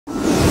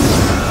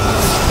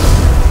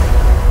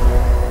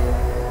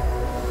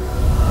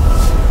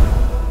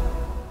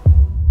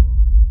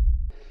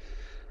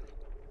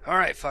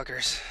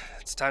fuckers.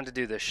 It's time to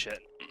do this shit.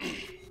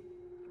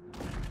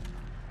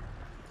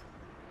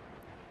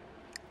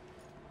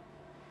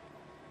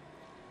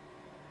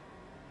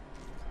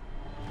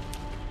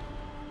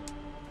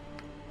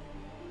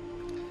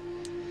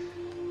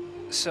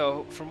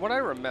 So, from what I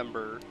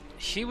remember,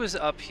 he was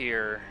up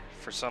here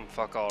for some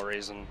fuck all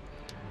reason,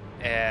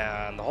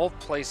 and the whole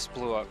place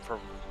blew up for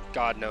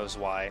God knows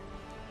why.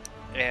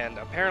 And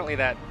apparently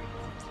that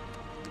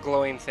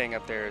glowing thing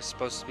up there is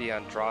supposed to be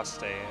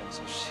Andraste, and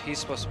so he's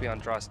supposed to be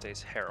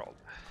Andraste's herald.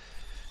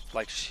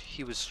 Like,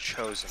 he was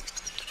chosen.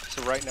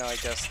 So right now I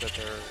guess that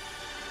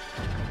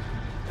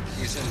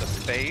he's in the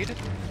Fade.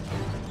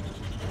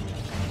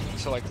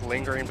 So like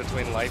lingering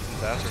between life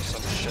and death or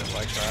some shit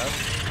like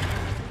that.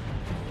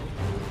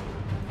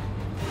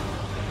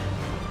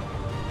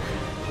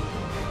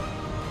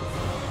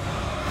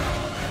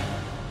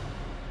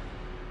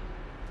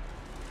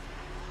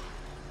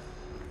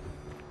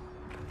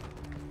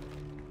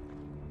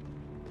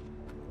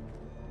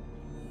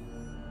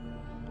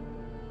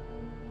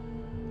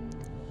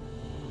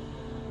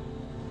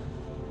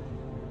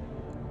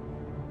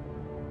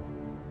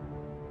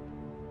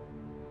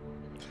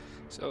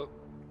 So,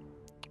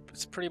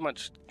 it's pretty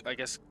much, I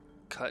guess,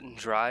 cut and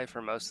dry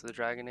for most of the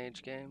Dragon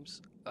Age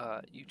games.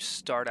 You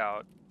start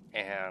out,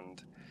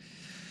 and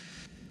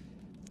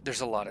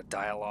there's a lot of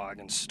dialogue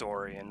and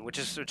story, and which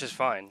is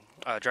fine.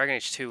 Dragon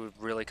Age 2 would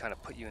really kind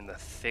of put you in the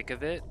thick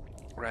of it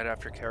right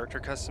after character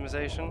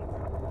customization,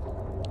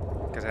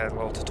 because it had a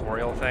little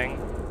tutorial thing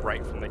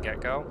right from the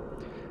get-go.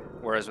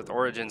 Whereas with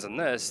Origins and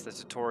this, the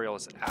tutorial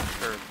is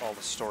after all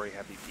the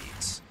story-heavy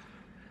beats.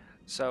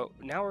 So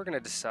now we're going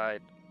to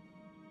decide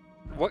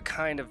what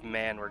kind of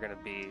man we're going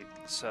to be,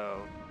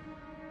 so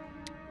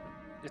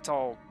it's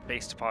all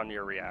based upon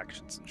your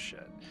reactions and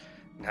shit,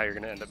 and how you're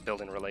going to end up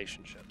building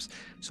relationships.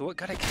 So what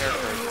kind of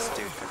character is this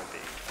dude going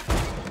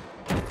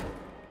to be?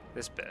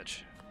 This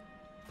bitch.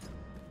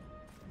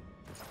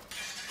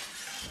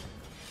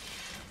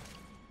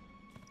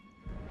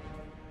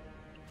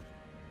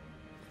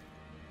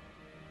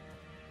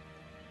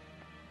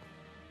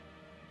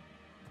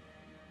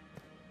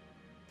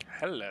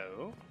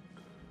 Hello.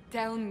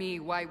 Tell me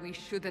why we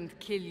shouldn't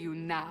kill you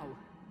now.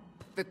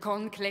 The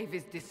Conclave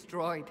is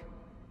destroyed.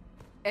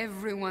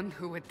 Everyone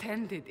who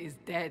attended is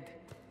dead.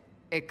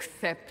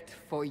 Except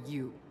for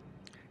you.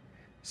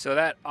 So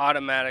that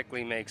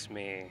automatically makes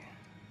me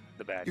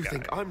the bad guy. You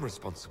think I'm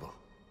responsible?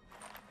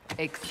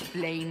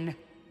 Explain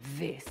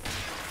this.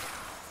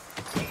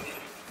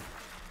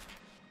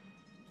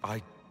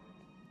 I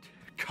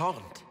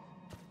can't.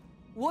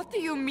 What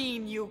do you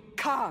mean you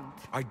can't?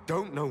 I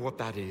don't know what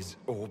that is,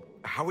 or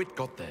how it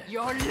got there.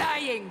 You're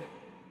lying!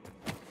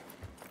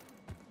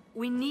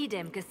 We need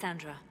him,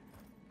 Cassandra.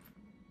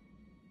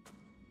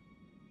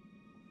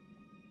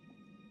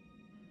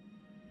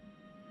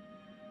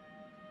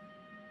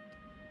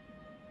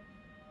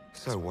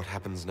 So what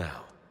happens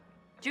now?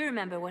 Do you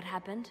remember what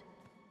happened?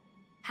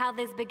 How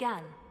this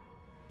began?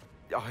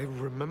 I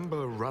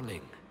remember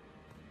running.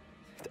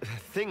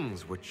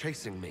 Things were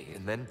chasing me,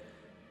 and then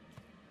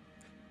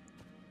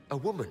a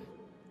woman.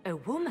 A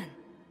woman?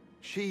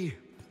 She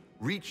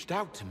reached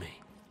out to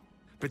me.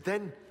 But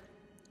then...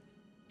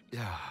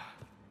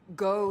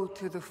 Go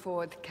to the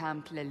Ford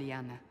Camp,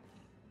 Liliana.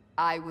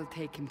 I will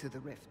take him to the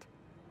Rift.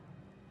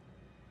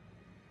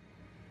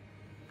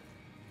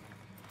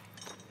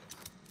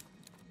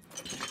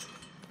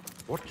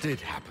 What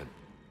did happen?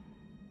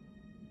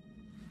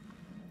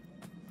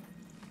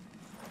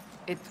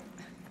 It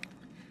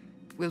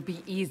will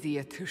be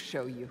easier to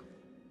show you.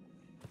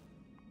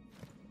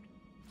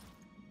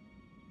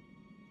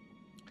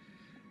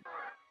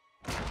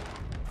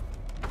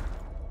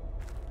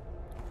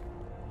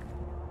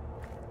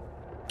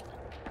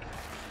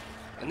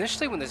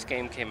 Initially, when this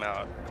game came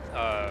out,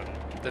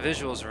 the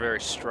visuals were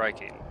very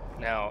striking.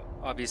 Now,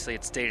 obviously,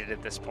 it's dated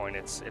at this point.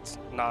 It's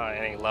not on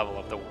any level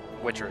of The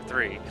Witcher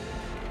 3,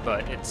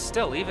 but it's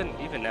still,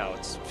 even now,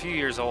 it's a few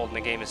years old, and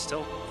the game is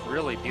still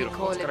really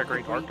beautiful. It's got a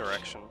great art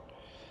direction.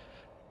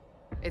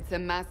 It's a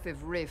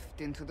massive rift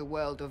into the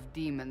world of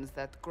demons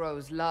that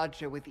grows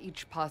larger with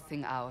each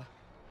passing hour.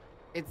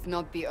 It's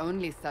not the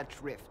only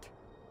such rift,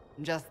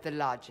 just the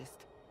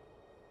largest.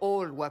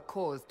 All were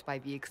caused by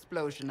the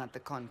explosion at the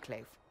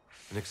Conclave.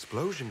 An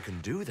explosion can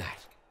do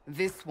that.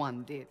 This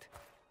one did.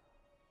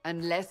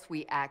 Unless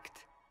we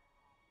act,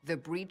 the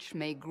breach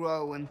may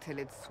grow until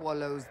it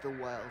swallows the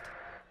world.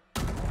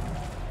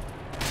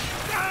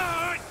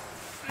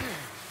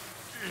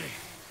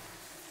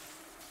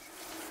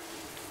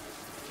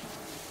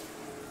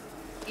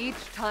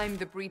 Each time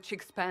the breach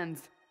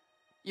expands,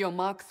 your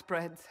mark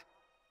spreads,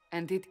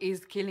 and it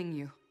is killing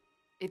you.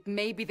 It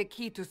may be the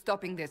key to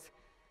stopping this,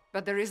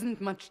 but there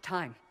isn't much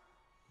time.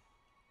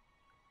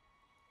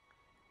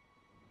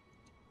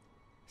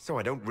 So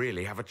I don't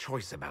really have a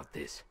choice about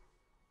this.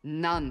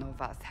 None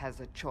of us has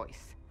a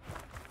choice.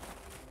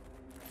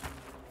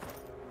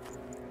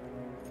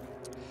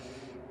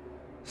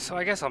 So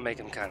I guess I'll make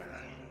him kind of...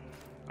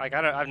 Like,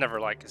 I've never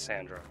liked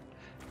Cassandra.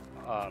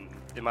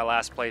 In my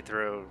last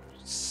playthrough,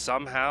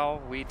 somehow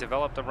we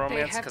developed a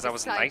romance because I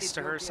was nice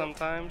to her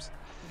sometimes.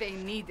 They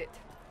need it.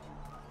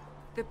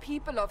 The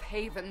people of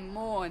Haven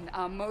mourn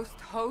our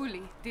most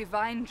holy,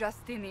 divine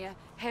Justinia,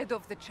 head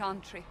of the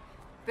Chantry.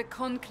 The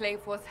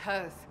Conclave was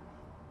hers.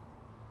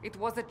 It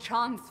was a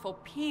chance for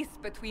peace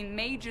between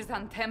mages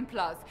and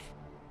Templars.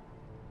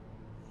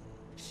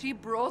 She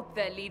brought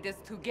their leaders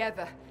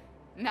together.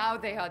 Now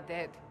they are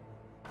dead.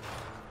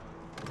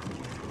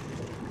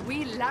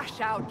 We lash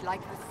out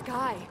like the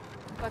sky,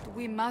 but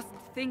we must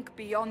think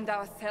beyond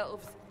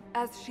ourselves,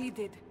 as she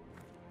did.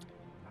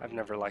 I've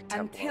never liked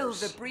Templars. Until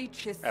the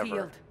breach is ever.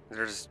 sealed.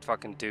 They're just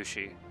fucking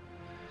douchey.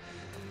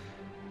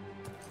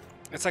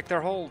 It's like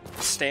their whole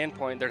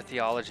standpoint, their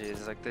theology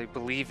is like they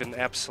believe in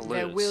absolutes.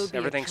 There will be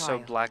Everything's a so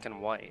trial. black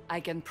and white. I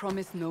can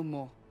promise no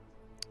more.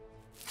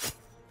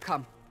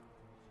 Come.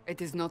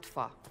 It is not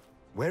far.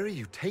 Where are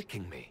you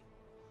taking me?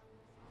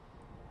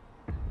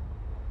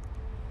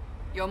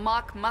 Your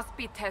mark must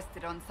be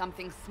tested on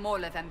something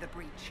smaller than the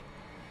breach.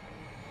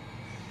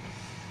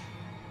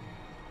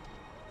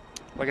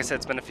 Like I said,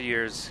 it's been a few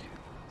years.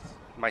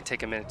 It might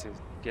take a minute to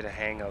get a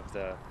hang of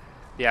the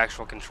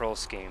actual control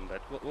scheme,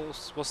 but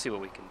we'll see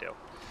what we can do.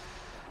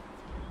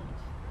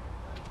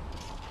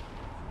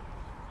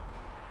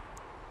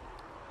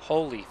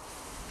 Holy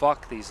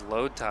fuck, these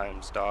load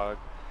times, dog.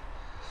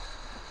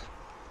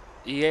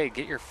 EA,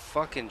 get your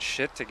fucking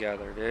shit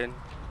together, dude.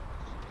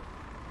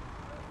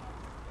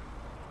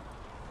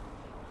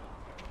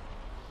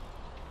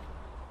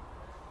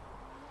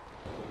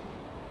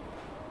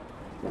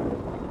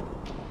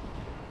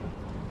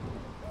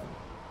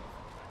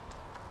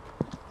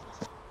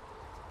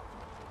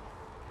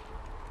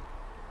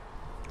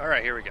 All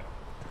right, here we go.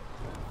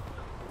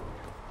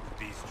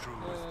 These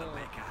truths the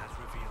Maker has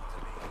revealed to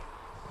me.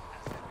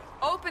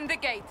 Open the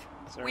gate.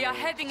 We are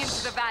heading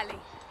into the valley.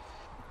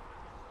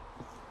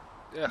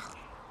 Ugh.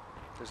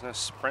 There's no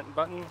sprint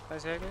button, I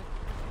take it?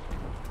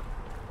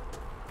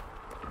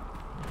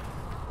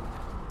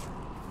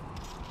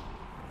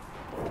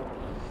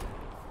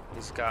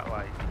 He's got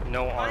like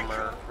no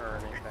armor or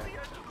anything.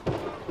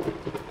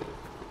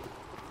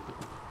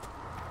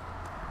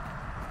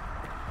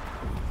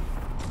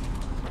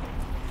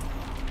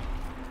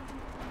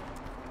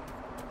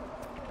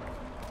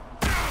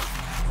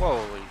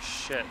 Holy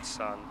shit,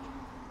 son.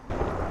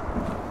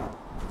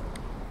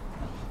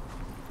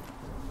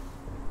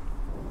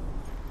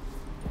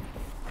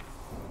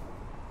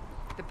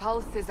 The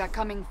pulses are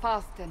coming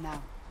faster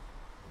now.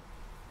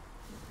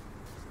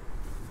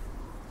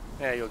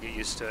 Yeah, you'll get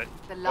used to it.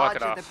 The Walk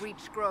it larger off. the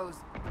breach grows,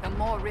 the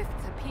more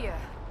rifts appear,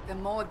 the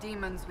more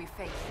demons we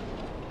face.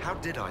 How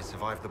did I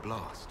survive the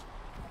blast?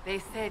 They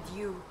said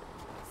you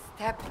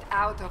stepped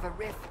out of a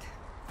rift,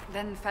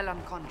 then fell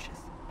unconscious.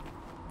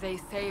 They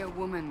say a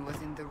woman was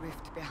in the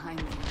rift behind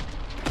you. No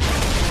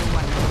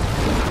one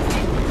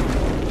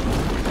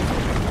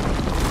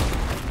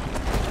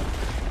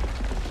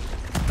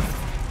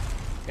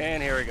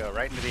And here we go,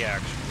 right into the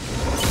action.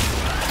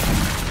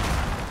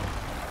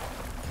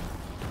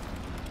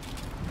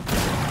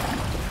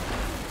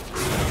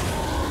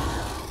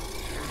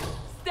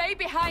 Stay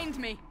behind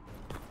me!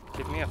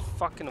 Give me a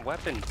fucking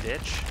weapon,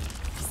 bitch.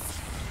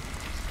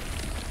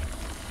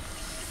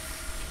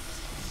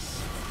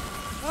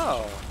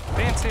 Oh,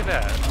 fancy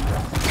that.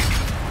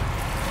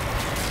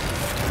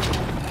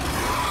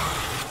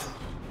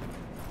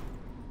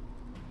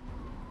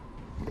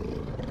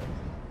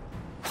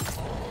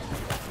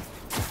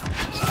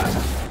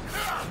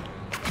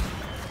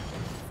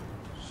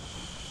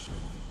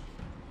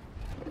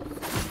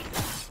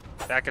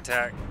 Back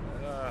attack.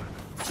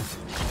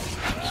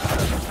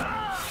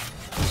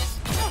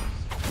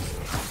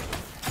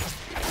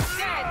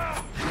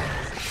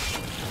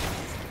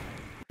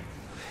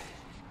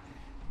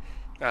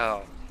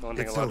 Oh, the one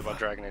thing I loved about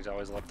Dragon Age, I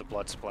always loved the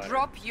blood splatter.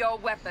 Drop your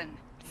weapon.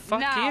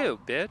 Fuck now. you,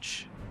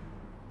 bitch.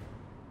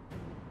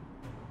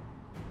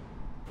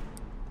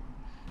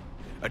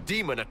 A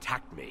demon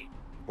attacked me.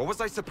 What was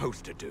I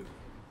supposed to do?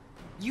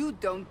 You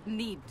don't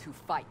need to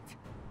fight.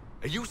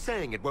 Are you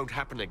saying it won't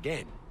happen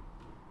again?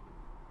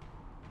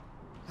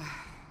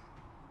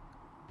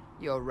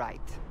 You're right.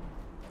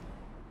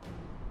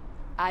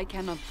 I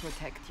cannot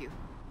protect you.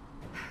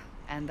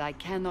 And I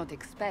cannot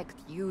expect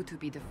you to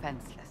be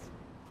defenseless.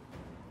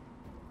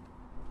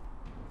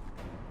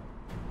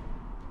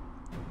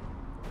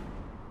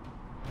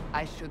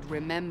 I should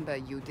remember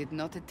you did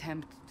not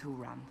attempt to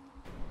run.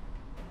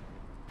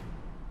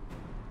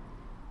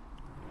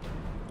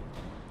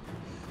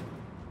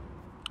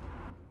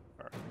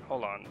 Alright,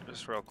 hold on,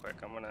 just real quick.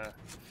 I'm gonna...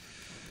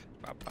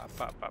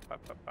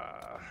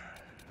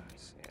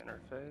 See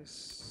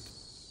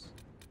interface.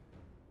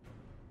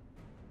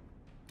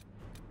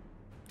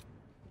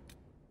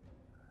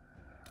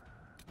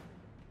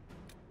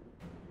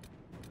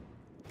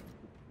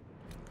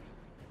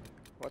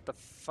 What the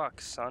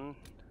fuck, son?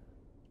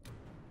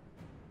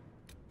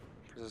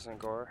 Persistent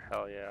gore?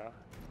 Hell yeah.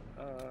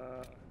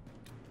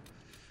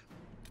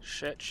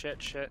 Shit.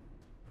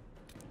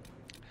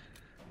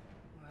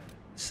 What?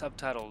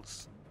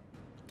 Subtitles.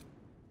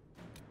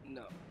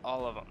 No.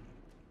 All of them.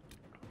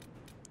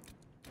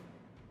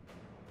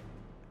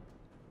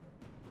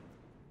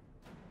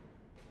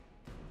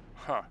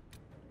 Huh.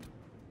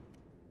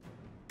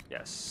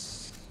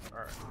 Yes.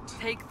 Alright.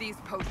 Take these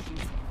potions.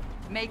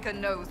 Maker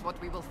knows what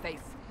we will face.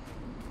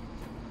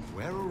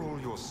 Where are all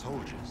your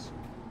soldiers?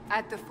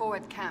 At the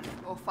forward camp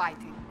or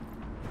fighting.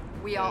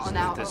 We are Just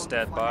on loot our this own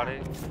dead for body.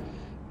 now.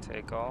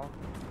 Take all.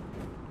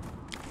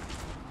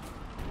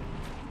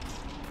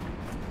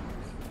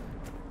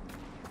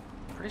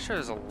 Pretty sure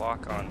there's a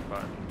lock-on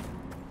button.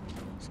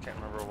 Just can't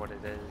remember what it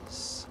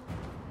is.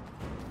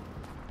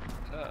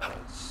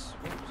 So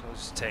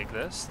let's take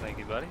this. Thank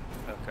you, buddy.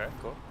 Okay,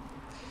 cool.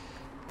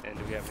 And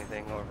do we have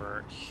anything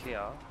over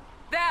here?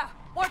 There!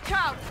 Watch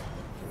out!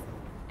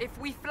 If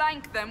we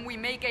flank them, we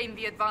may gain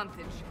the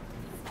advantage.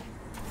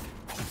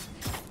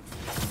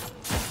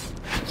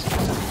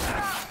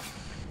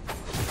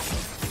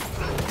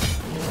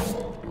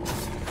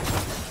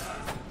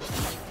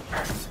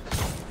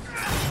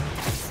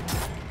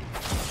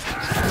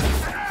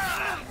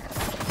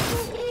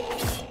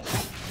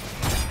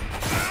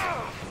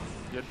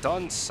 You're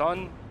done,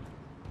 son.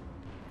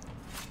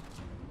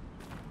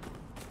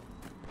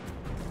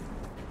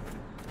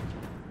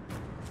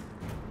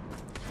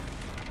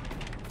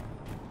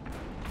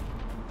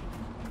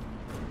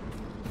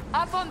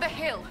 Up on the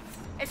hill.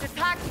 It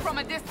attacks from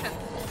a distance.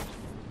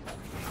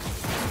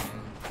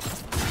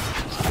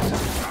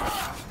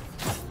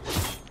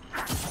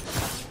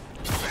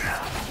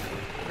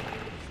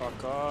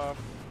 Fuck off.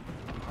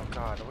 Oh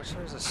god, I wish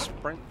there was a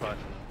sprint button.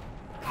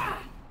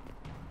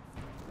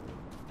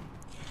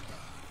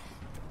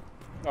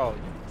 Oh,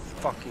 you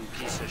fucking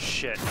piece of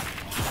shit.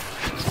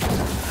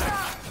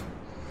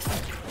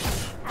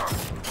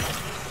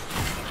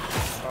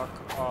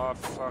 Fuck off,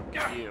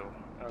 fuck you.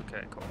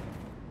 Okay, cool.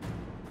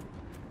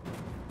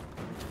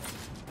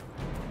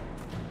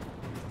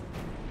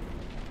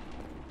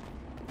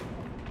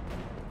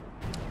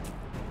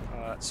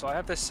 So I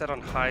have this set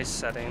on high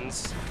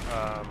settings.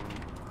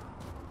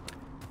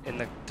 In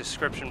the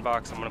description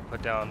box, I'm going to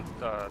put down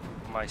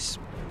my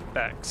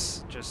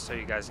specs, just so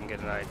you guys can get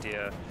an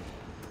idea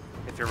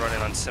if you're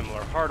running on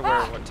similar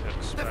hardware, what to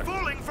expect. They're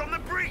falling from the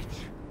breach!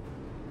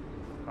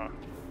 Huh.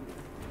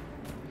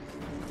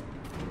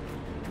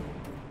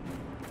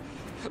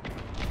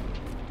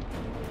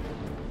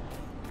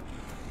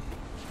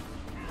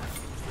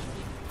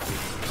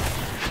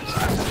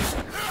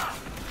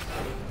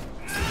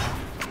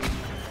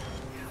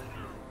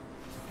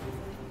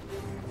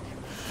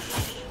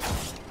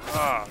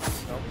 Ah,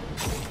 nope.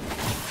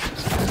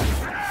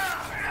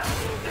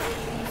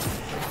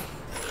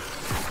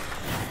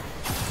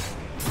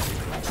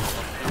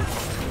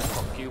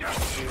 Fuck you,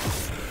 fuck you.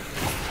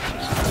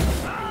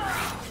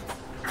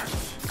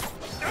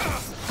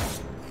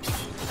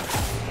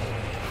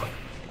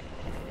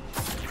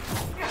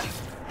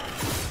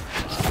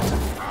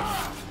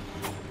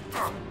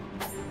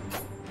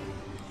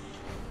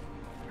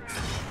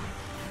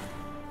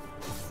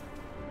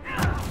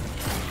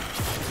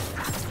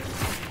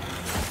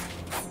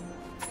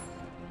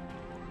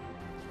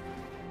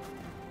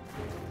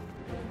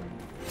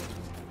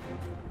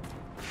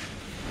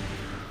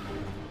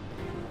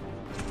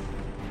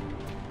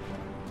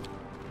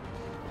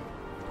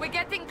 We're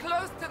getting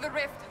close to the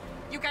rift.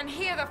 You can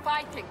hear the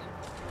fighting.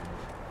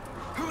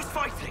 Who's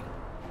fighting?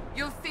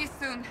 You'll see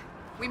soon.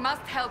 We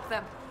must help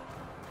them.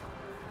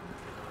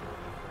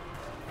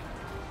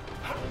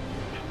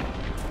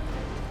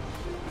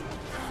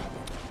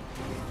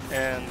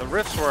 And the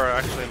rifts were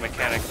actually a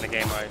mechanic in the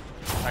game I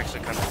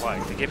actually kind of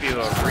like. They give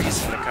you a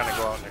reason to kind of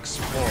go out and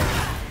explore,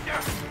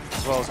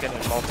 as well as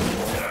getting in multiple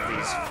of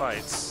these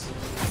fights.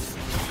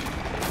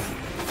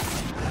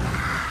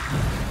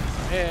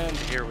 And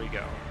here we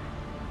go.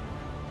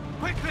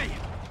 Quickly!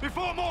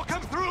 Before more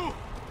come through!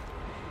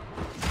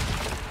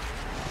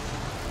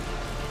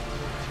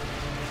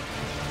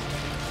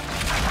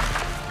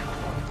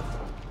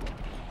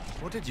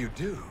 What did you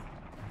do?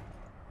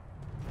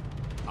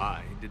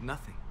 I did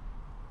nothing.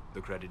 The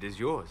credit is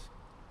yours.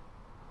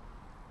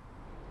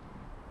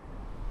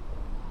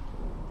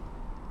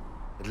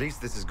 At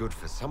least this is good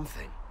for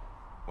something.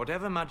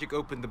 Whatever magic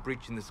opened the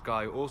breach in the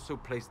sky also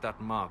placed that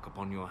mark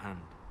upon your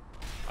hand.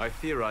 I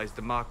theorized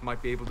the mark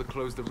might be able to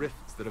close the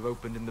rifts that have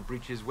opened in the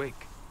breach's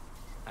wake.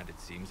 And it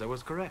seems I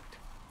was correct.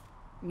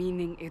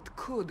 Meaning it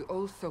could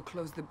also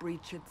close the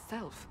breach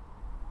itself.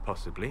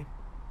 Possibly.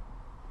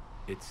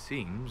 It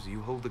seems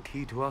you hold the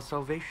key to our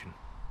salvation.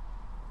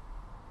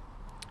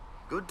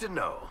 Good to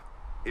know.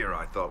 Here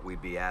I thought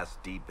we'd be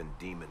ass-deep in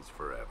demons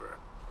forever.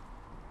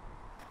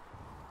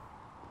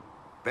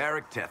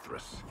 Varric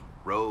Tethras,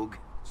 rogue,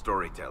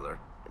 storyteller,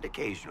 and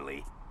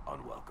occasionally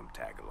unwelcome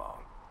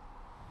tag-along.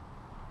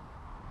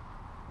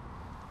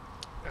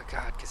 Oh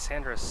god,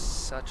 Cassandra's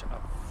such a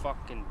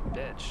fucking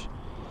bitch.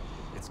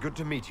 It's good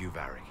to meet you,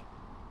 Varric.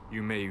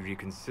 You may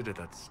reconsider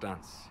that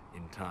stance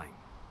in time.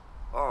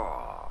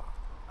 Oh,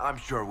 I'm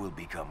sure we'll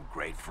become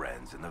great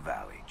friends in the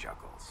valley,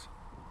 Chuckles.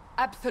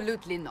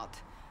 Absolutely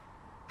not.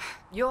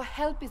 Your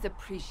help is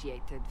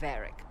appreciated,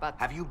 Varric, but...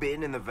 Have you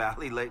been in the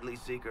valley lately,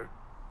 Seeker?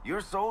 Your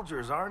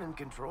soldiers aren't in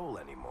control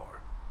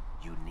anymore.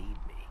 You need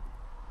me.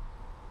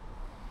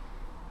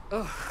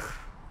 Ugh.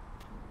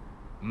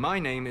 My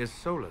name is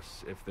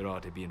Solus, if there are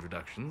to be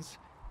introductions.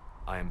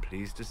 I am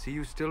pleased to see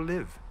you still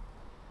live.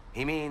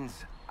 He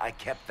means I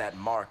kept that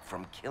mark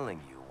from killing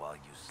you while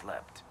you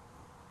slept.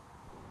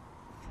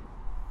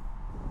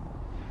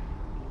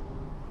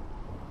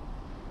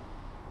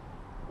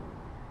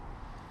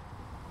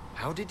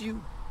 How did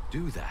you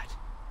do that?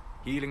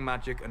 Healing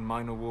magic and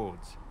minor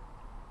wards.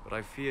 But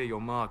I fear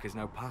your mark is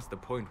now past the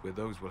point where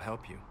those will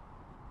help you.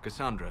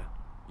 Cassandra,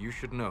 you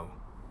should know,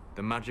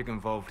 the magic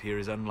involved here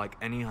is unlike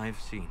any I have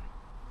seen.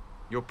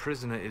 Your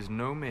prisoner is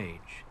no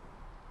mage.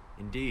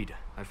 Indeed,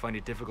 I find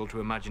it difficult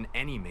to imagine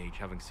any mage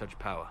having such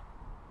power.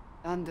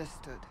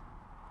 Understood.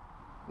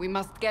 We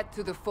must get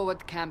to the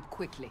forward camp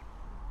quickly.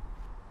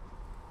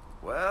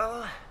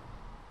 Well...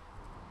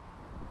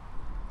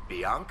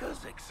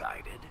 Bianca's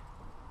excited.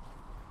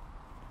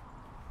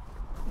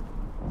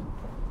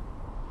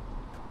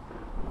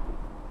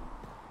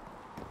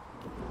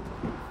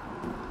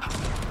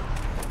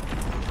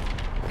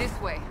 This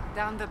way,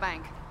 down the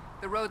bank.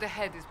 The road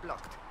ahead is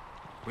blocked.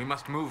 We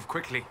must move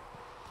quickly.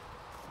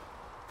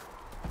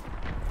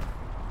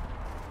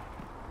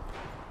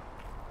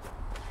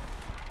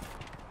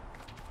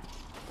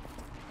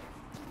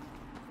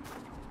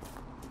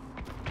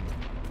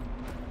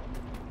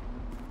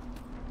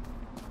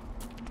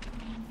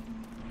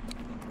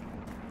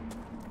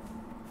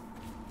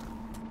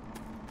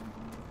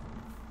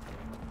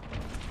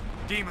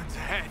 Demons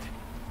ahead!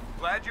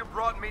 Glad you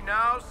brought me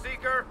now,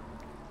 Seeker?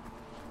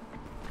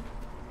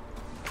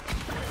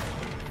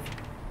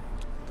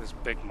 This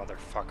big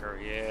motherfucker,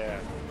 yeah.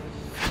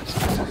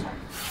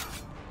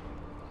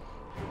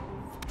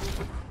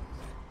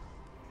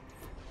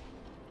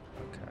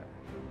 Okay.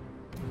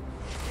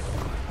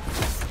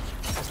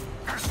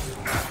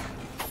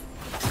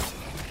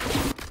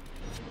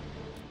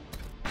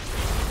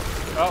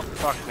 Oh,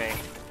 fuck me.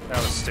 That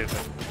was stupid.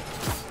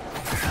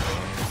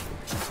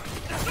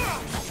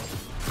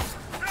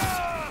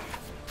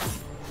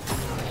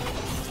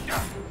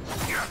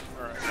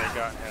 Alright, they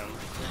got him.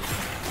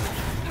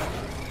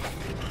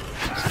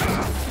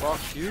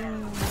 Fuck you.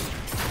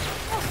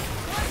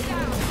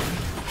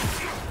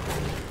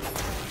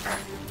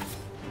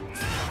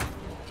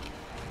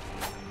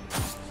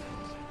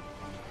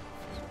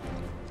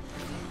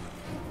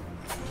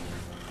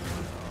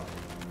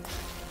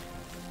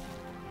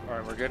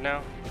 Alright, we're good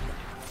now?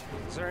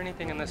 Is there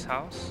anything in this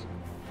house?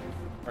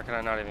 Or can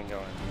I not even go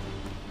in?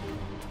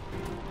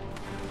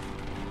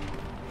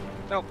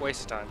 Nope,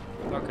 waste of time.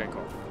 Okay,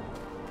 cool.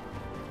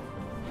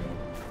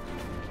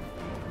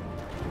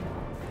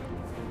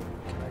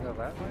 Can I go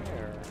that way,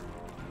 or...?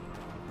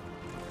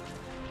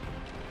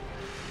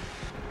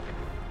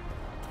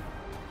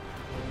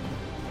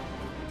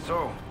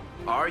 So,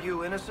 are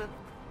you innocent?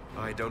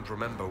 I don't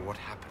remember what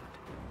happened.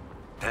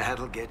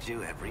 That'll get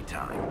you every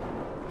time.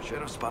 Should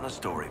have spun a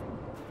story.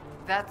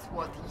 That's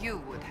what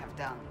you would have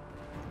done.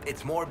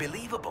 It's more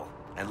believable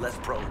and less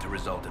prone to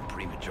result in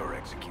premature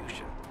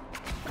execution.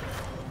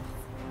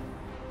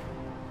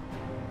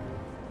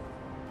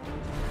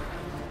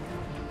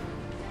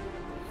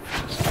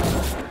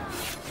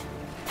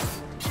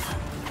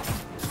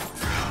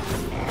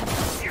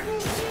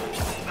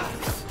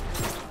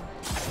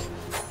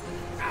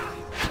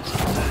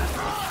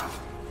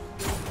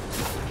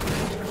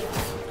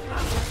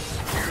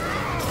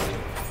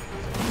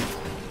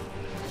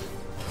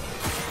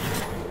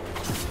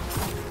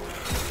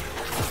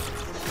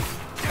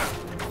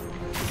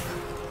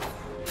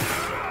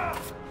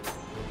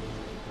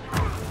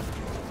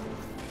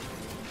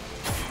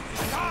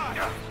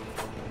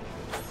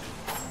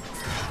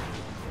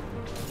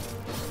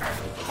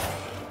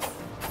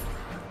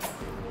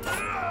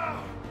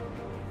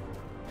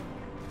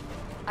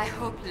 I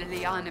hope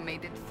Liliana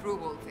made it through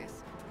all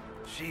this.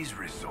 She's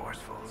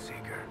resourceful,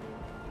 Seeker.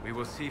 We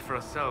will see for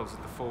ourselves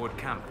at the forward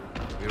camp.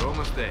 We're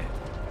almost there.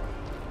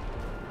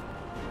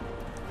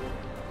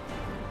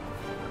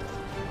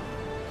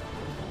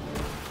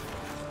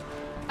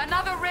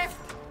 Another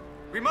rift!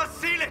 We must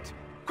seal it!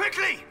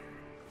 Quickly!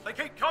 They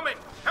keep coming!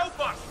 Help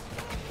us!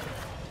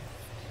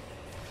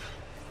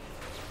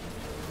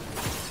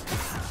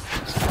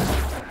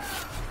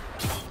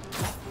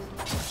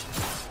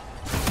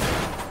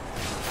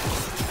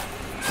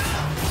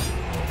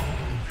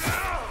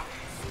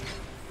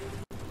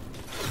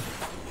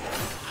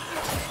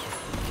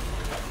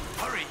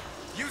 Hurry!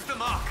 Use the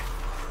mark!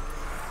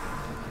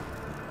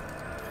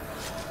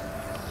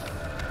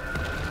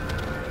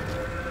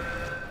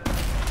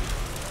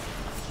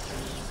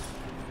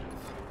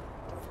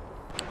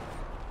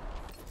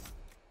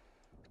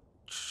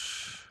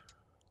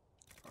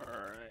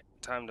 Alright,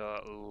 time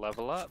to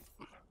level up.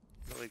 What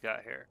do we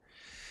got here?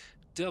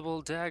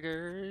 Double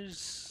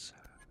daggers,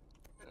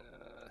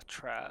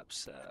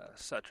 traps,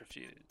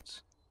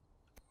 subterfuges.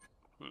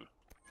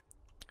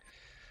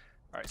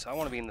 Alright, so I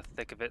want to be in the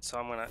thick of it, so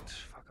I'm gonna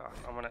fuck off.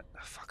 I'm gonna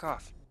fuck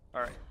off.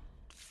 Alright,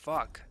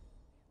 fuck.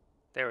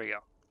 There we go.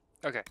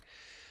 Okay,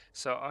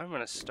 so I'm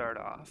gonna start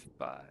off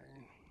by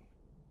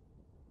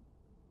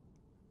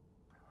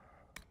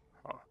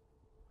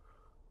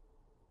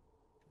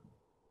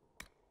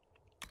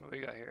What do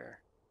we got here?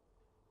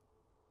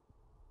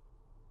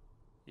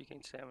 You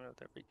gain stamina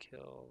with every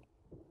kill.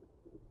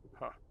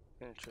 Huh.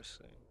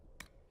 Interesting.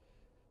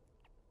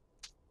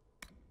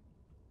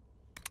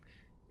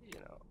 You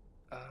know,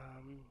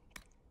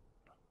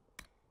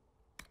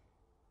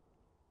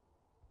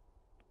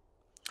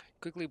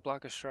 quickly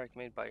block a strike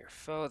made by your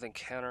foe, then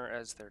counter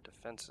as their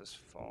defenses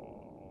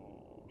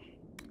fall.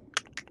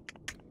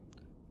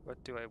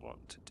 What do I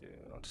want to do?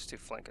 I'll just do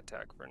flank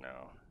attack for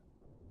now.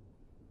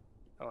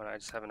 Oh, and I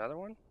just have another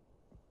one?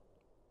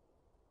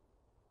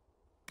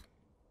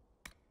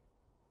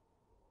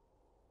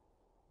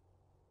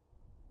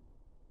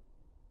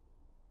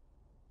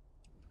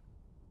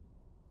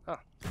 Oh,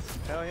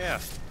 hell yeah.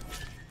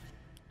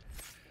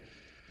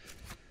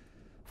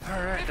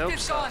 Alright, dope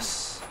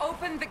sauce.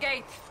 Open the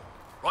gate.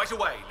 Right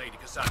away, Lady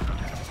Cassandra.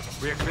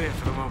 We are clear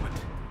for the moment.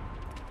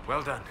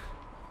 Well done.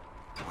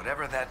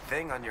 Whatever that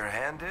thing on your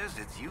hand is,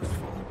 it's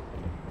useful.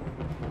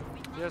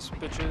 Yes,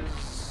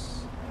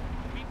 bitches.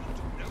 We will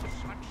do no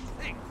such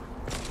thing.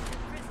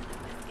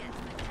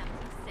 Against the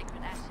temple's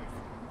sacred ashes.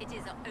 It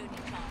is our only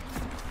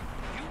chance.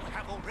 You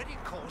have already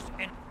caused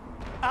an...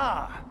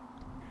 Ah!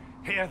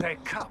 Here they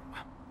come.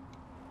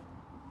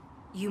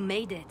 You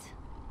made it.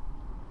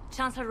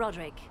 Chancellor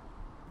Roderick,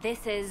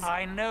 this is...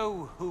 I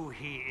know who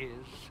he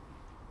is.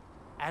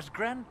 As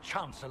Grand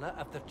Chancellor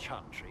of the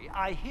Chantry,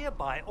 I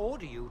hereby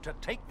order you to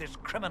take this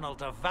criminal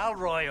to Val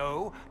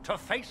Royeaux to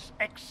face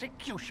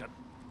execution.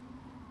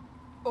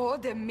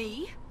 Order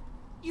me?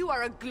 You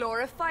are a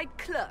glorified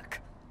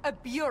clerk, a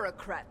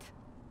bureaucrat.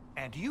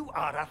 And you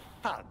are a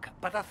thug,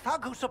 but a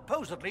thug who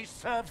supposedly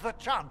serves the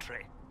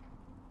Chantry.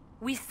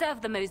 We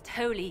serve the most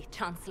holy,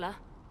 Chancellor.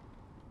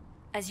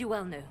 As you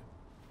well know.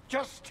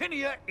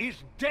 Justinia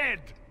is dead!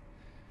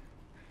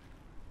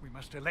 We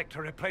must elect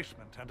a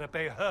replacement and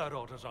obey her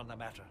orders on the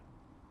matter.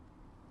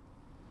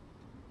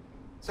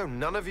 So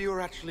none of you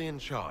are actually in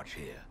charge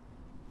here?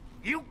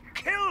 You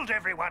killed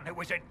everyone who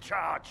was in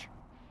charge!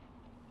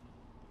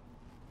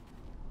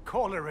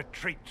 Call a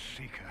retreat,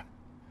 Seeker.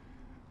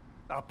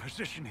 Our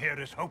position here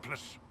is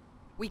hopeless.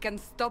 We can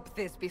stop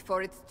this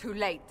before it's too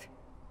late.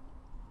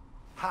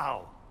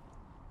 How?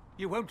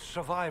 You won't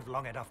survive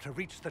long enough to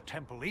reach the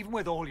temple, even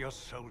with all your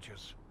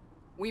soldiers.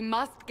 We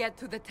must get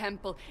to the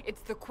temple.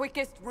 It's the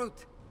quickest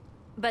route.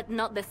 But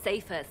not the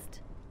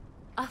safest.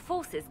 Our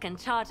forces can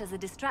charge as a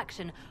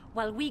distraction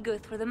while we go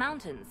through the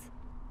mountains.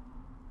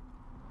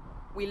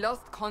 We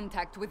lost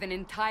contact with an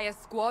entire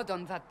squad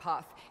on that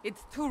path.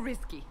 It's too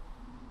risky.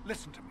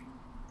 Listen to me.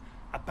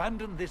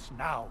 Abandon this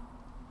now,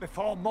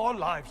 before more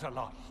lives are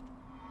lost.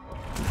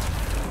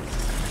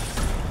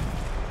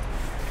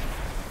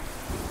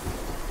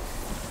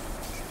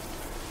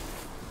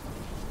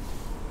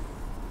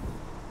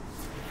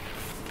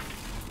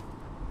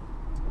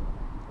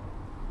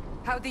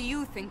 How do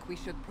you think we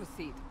should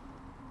proceed?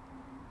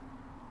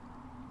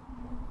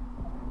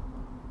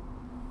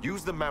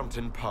 Use the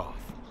mountain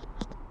path.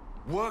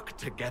 Work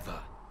together.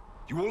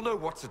 You all know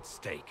what's at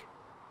stake.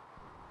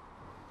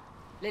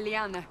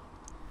 Liliana,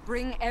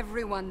 bring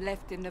everyone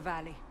left in the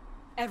valley.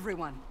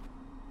 Everyone.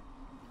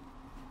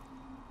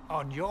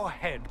 On your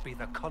head be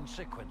the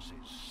consequences,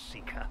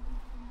 Seeker.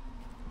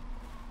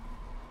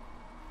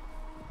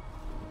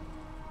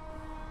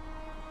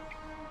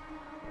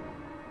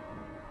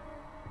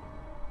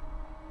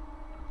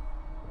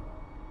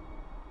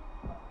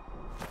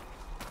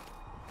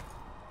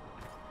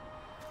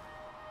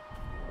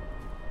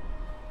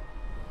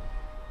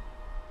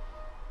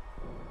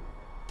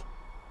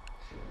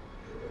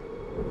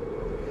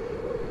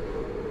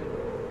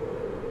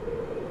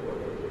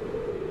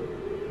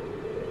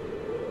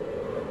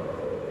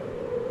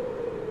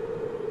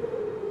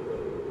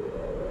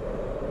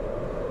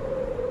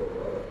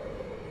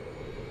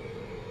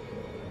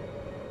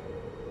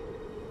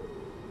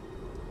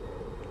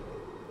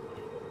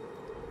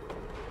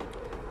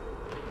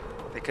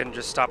 They couldn't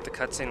just stop the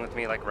cutscene with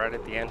me like right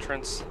at the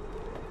entrance.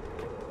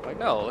 Like,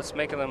 no, let's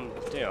make them,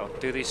 you know,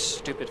 do these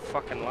stupid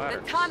fucking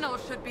ladders. The tunnel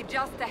should be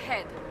just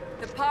ahead.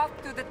 The path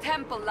to the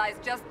temple lies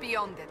just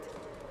beyond it.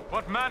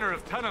 What manner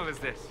of tunnel is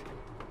this?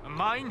 A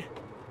mine?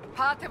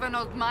 Part of an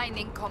old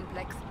mining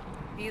complex.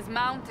 These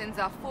mountains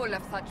are full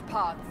of such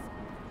paths.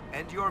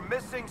 And your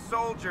missing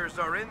soldiers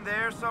are in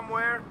there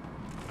somewhere?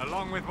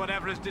 Along with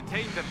whatever has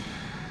detained them.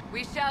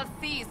 We shall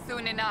see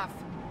soon enough.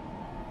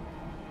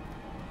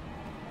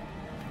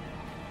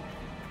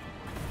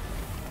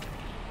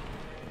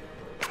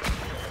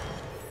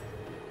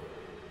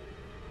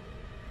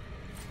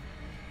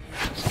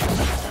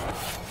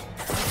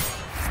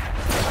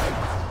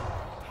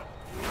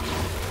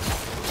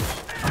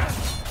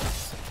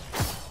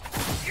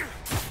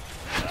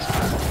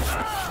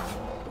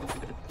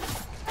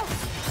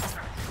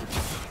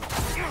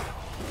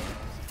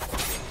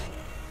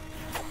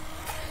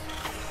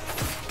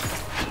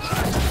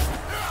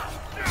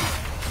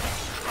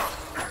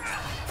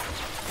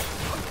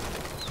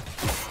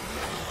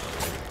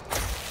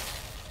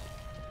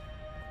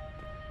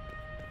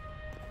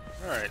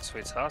 Alright,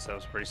 sweet sauce, that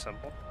was pretty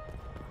simple.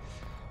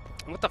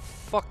 What the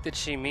fuck did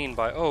she mean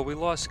by, oh, we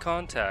lost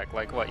contact?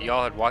 Like, what,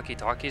 y'all had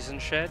walkie-talkies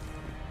and shit?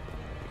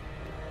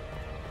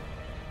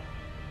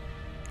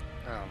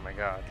 Oh my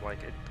god,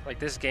 like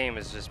this game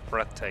is just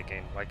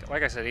breathtaking.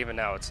 Like I said, even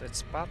now, it's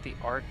about the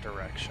art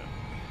direction.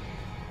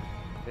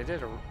 They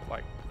did for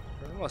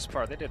the most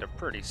part, they did a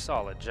pretty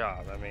solid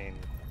job. I mean,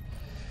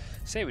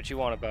 say what you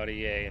want about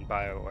EA and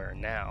BioWare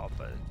now,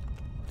 but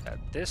at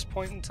this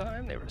point in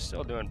time, they were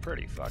still doing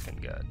pretty fucking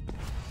good.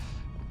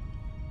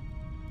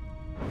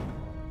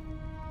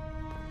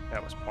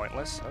 That was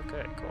pointless.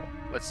 Okay, cool.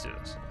 Let's do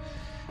this.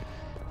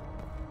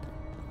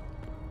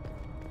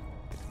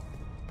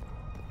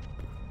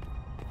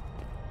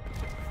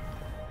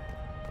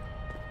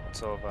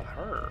 What's over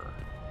her?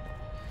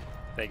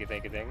 Thank you,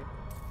 thank you, thank you.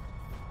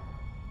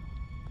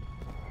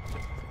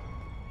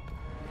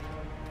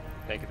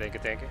 Thank you, thank you,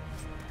 thank you.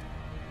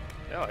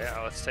 Oh yeah,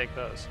 let's take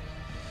those.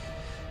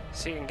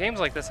 See, in games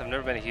like this, I've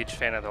never been a huge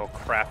fan of the whole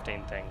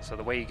crafting thing. So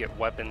the way you get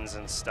weapons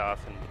and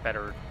stuff and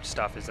better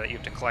stuff is that you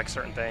have to collect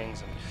certain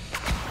things and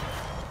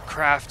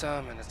craft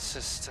them, and it's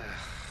just,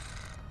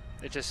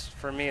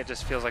 for me, it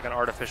just feels like an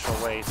artificial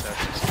way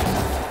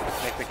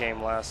to make the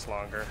game last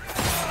longer.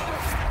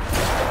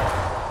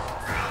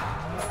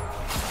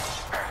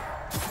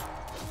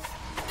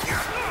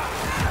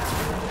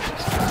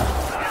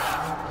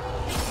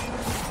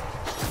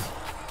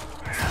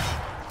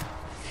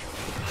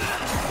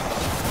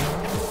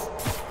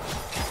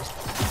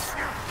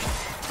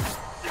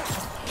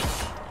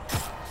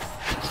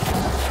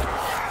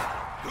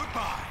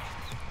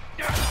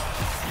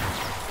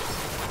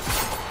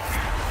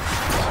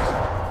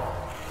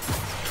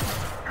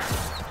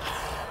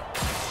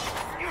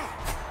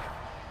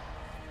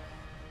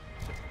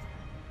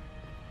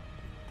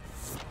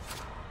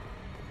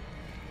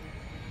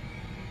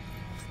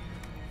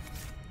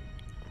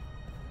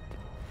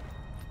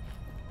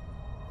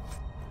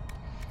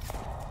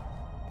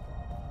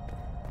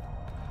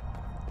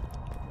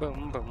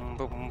 Boom, boom,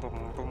 boom,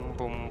 boom, boom,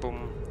 boom,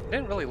 boom. It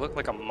didn't really look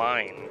like a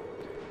mine.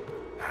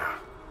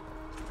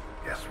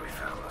 Guess we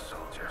found the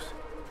soldiers.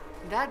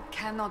 That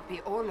cannot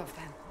be all of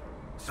them.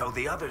 So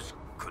the others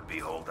could be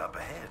holed up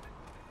ahead.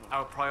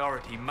 Our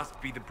priority must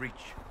be the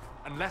breach.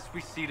 Unless we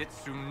seal it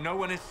soon, no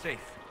one is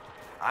safe.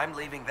 I'm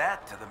leaving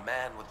that to the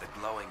man with the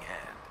glowing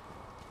hand.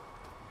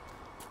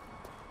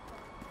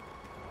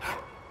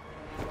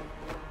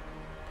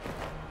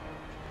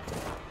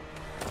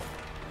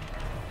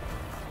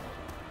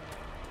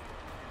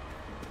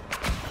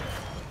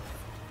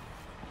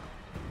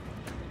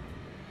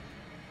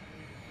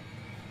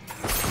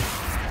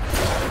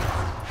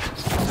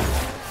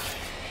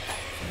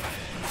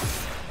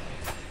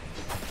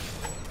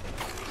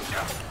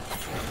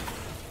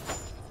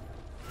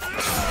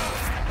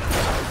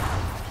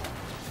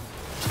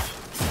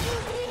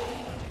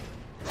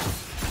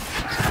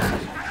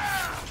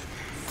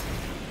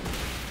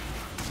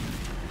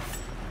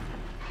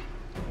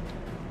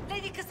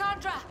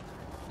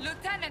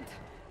 Lieutenant,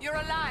 you're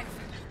alive.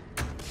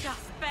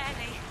 Just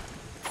barely.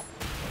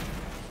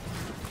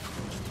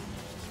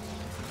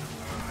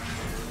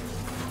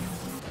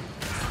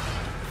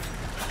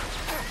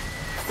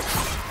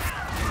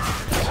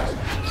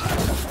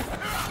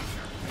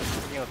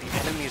 You know, the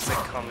enemies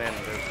that come in,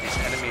 these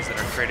enemies that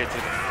are created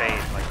through the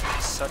Fade,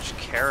 like, such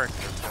character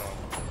to them.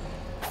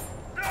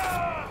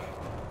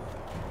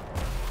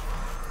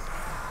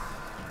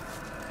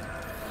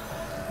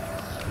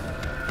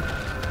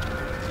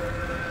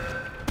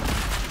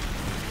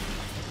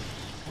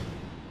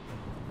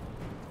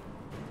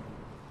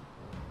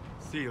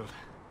 Sealed,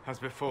 as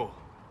before.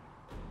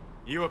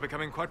 You are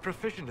becoming quite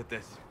proficient at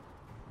this.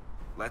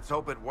 Let's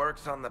hope it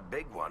works on the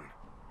big one.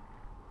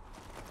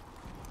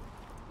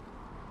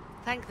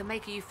 Thank the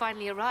Maker you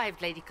finally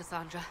arrived, Lady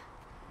Cassandra.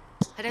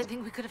 I don't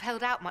think we could have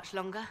held out much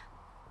longer.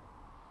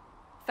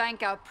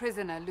 Thank our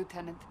prisoner,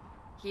 Lieutenant.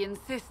 He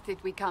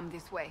insisted we come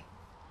this way.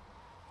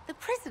 The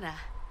prisoner?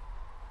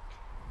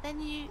 Then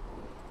you...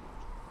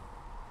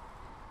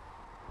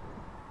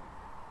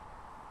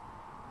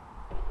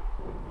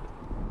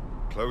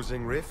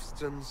 Closing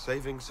rifts and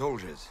saving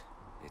soldiers.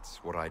 It's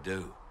what I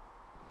do.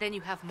 Then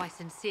you have my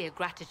sincere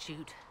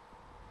gratitude.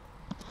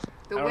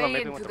 The I don't know, way maybe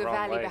into went the the wrong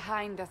valley way.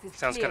 behind us is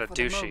Sounds clear kinda for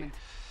the douchey. moment.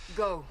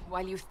 Go,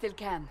 while you still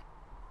can.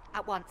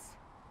 At once.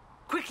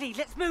 Quickly,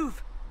 let's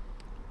move!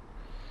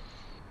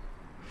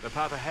 The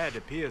path ahead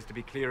appears to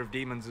be clear of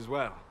demons as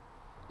well.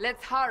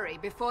 Let's hurry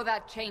before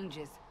that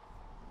changes.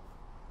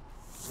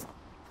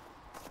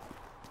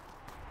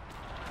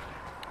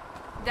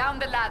 Down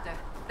the ladder.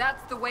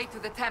 That's the way to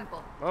the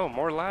temple. Oh,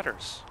 more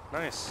ladders.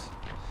 Nice.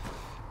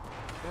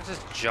 Can I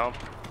just jump?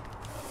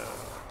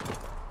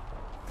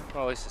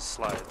 Well, at least it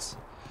slides.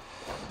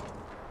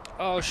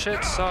 Oh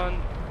shit,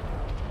 son.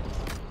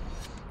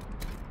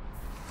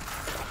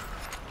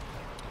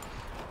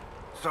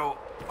 So,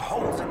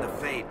 holes in the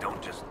Fade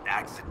don't just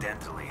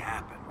accidentally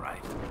happen,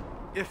 right?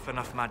 If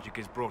enough magic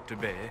is brought to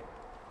bear,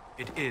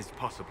 it is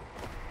possible.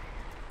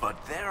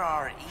 But there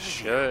are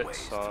easier Shit,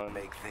 ways son. to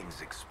make things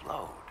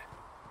explode.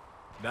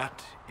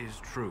 That is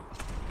true.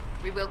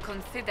 We will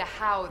consider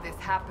how this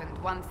happened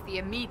once the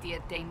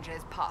immediate danger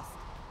is past.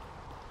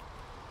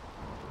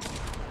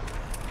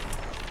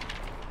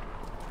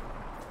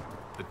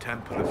 The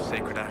Temple of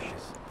Sacred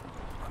Ashes.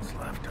 What's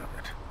left of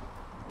it?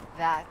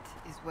 That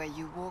is where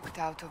you walked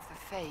out of the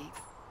Fade,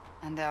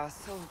 and our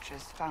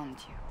soldiers found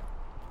you.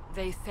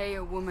 They say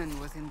a woman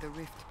was in the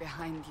rift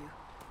behind you.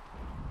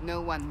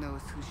 No one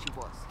knows who she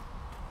was.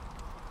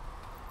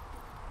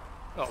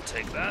 I'll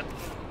take that.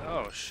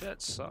 Oh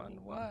shit, son.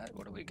 What?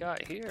 What do we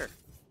got here?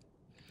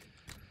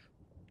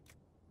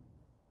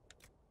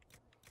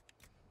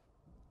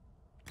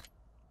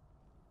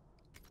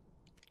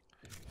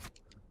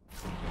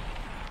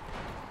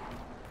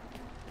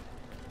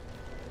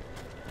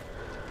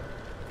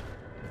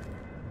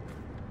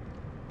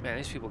 Man,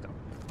 these people got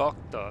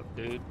fucked up,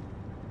 dude.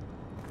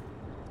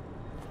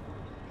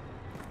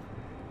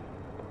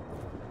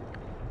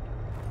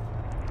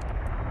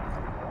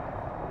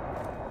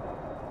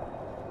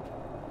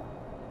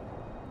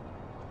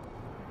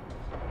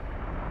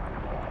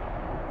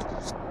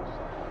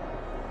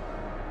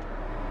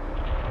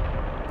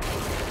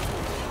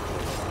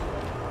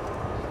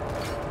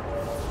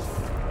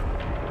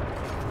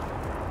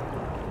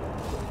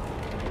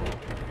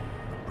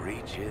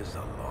 Breach is a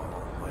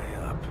long way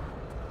up.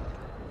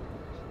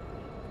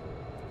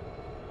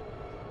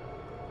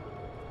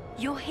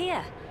 You're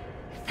here.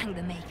 Thank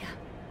the Maker.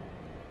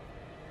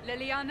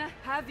 Liliana,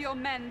 have your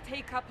men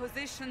take up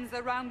positions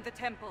around the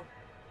temple.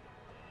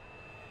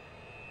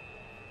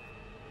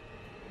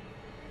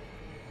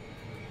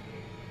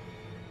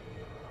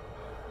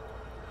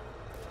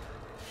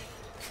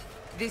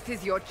 This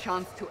is your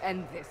chance to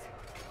end this.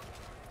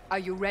 Are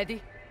you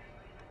ready?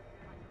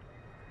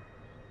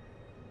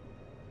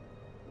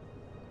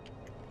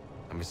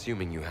 I'm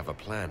assuming you have a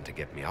plan to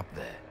get me up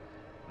there.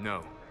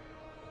 No.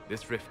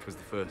 This rift was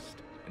the first,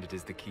 and it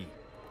is the key.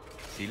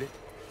 Seal it,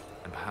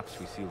 and perhaps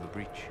we seal the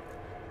breach.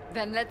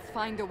 Then let's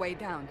find a way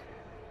down.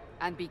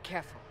 And be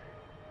careful.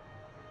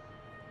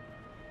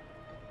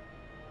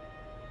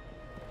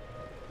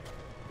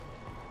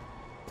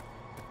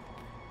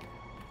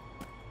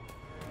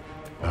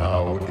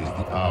 Now is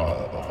the hour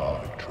of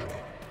our victory.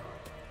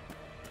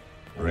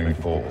 Bring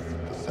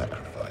forth the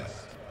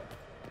sacrifice.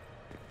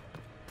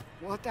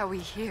 What are we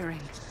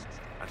hearing?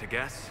 At a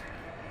guess,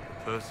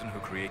 the person who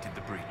created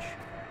the breach.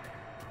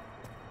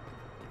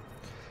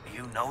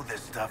 You know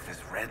this stuff is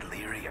red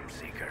lyrium,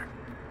 Seeker.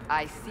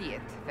 I see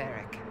it,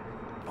 Varric.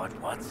 But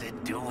what's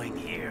it doing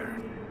here?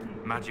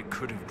 Magic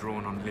could have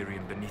drawn on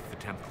lyrium beneath the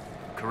temple,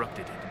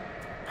 corrupted it.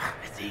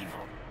 It's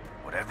evil.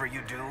 Whatever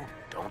you do,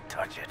 don't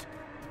touch it.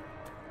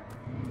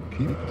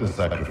 Keep the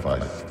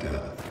sacrifice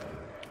still.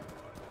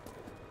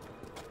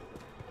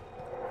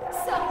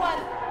 Someone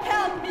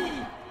help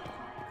me!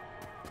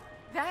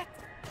 That...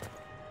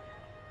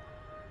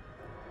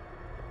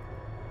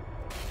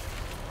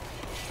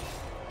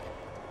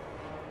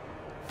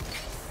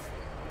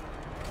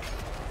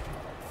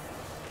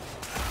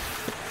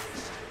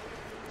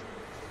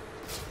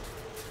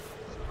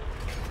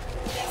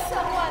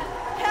 Someone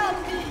help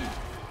me!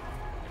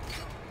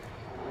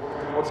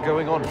 What's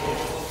going on here?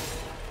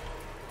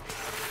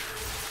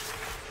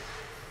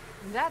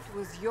 That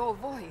was your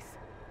voice.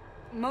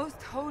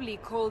 Most Holy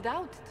called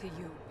out to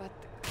you, but...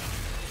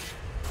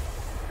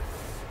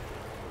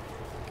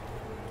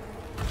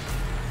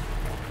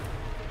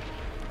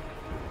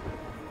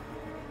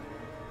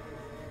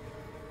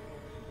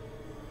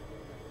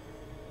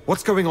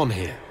 What's going on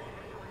here?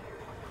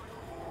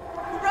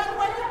 Run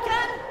when you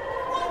can!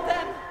 Hold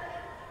them!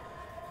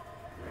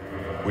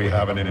 We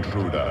have an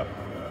intruder.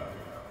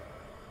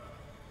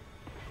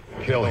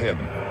 Kill him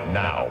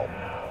now.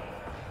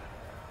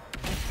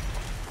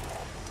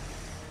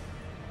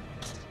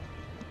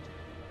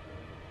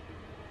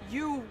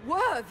 You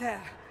were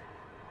there!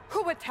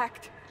 Who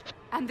attacked?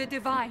 And the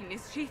Divine,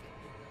 is she...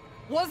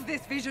 Was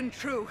this vision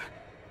true?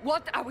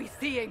 What are we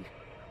seeing?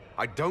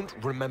 I don't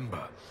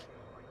remember.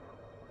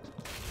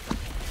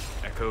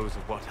 Echoes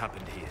of what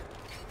happened here.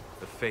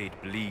 The Fade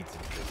bleeds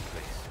into this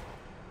place.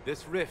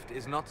 This rift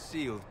is not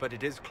sealed, but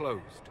it is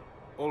closed,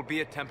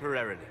 albeit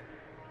temporarily.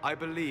 I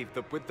believe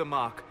that with the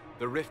mark,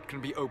 the rift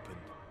can be opened,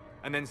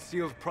 and then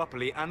sealed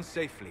properly and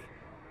safely.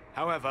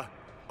 However,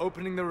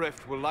 opening the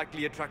rift will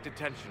likely attract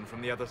attention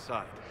from the other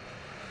side.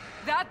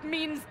 That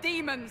means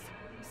demons!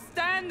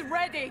 Stand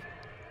ready!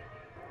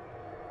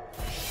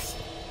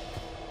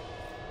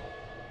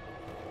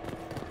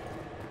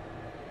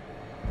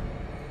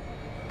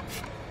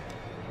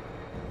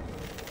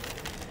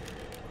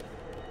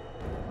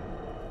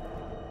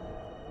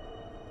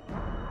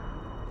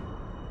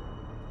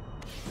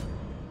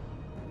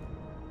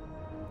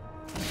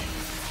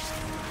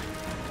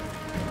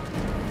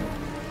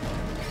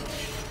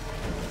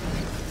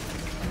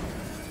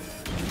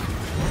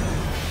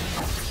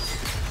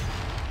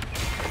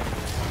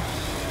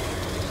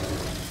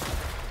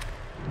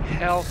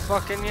 Hell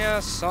fucking yeah,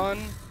 son.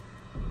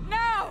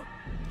 Now!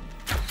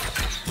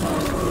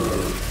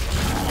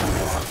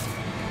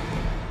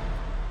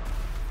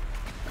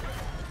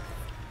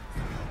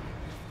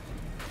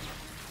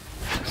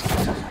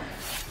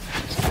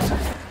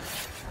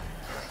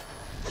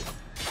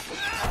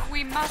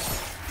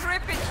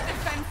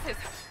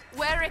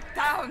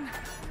 down!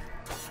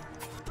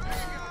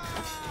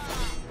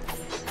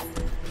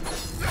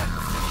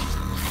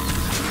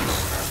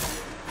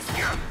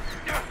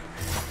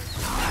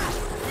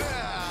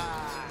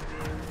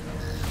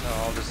 No,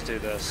 I'll just do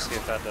this, see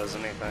if that does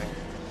anything.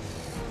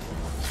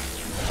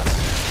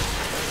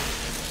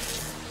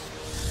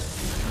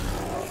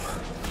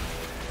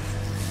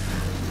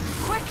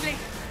 Quickly!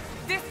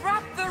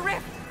 Disrupt the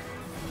rift!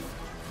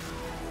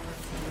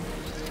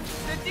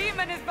 The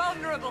demon is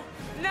vulnerable!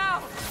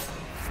 Now!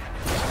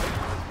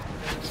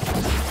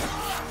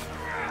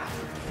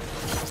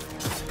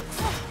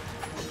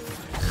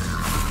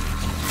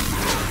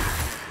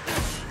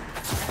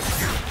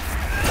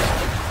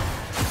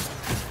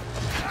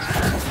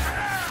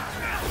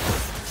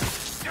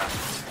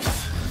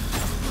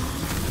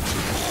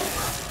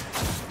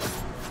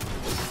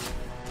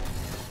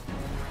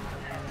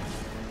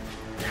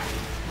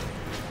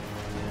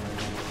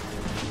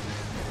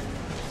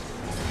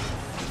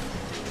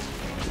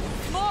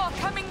 More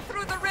coming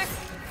through the rift!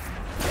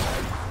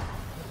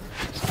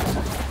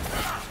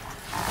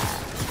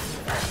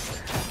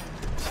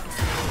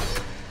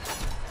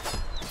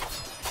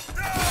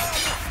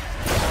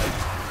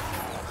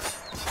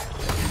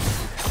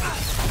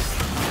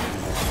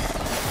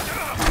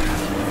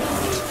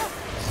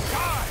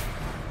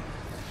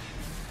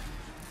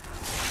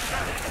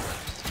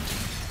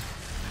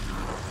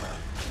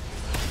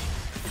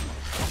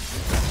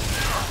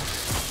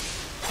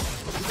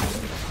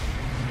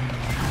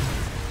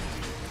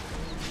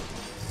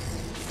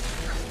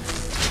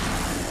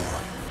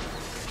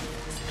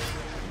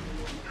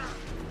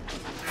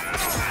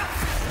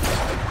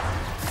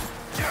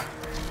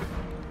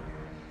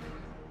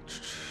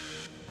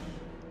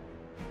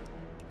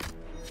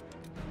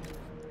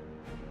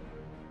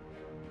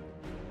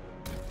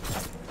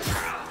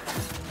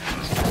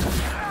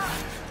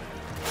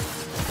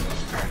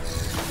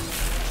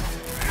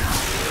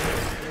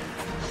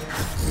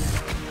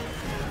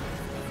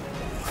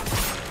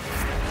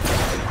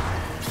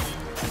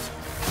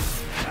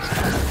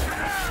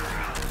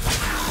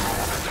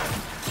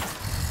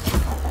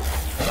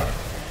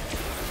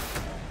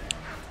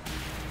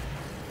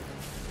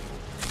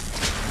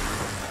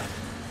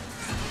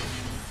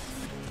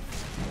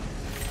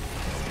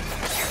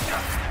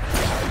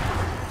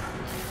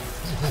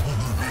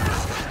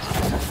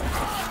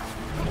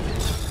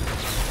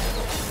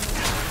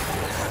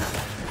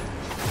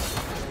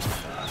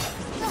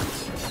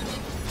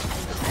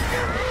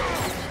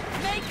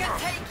 Make it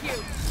take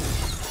you!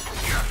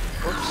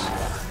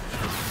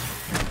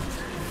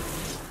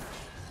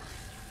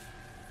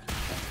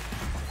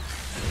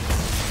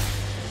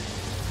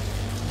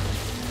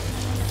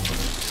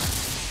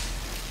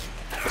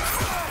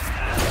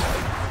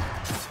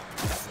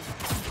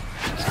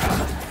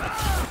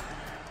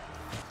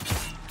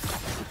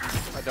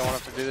 I don't want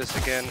to have to do this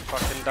again.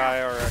 Fucking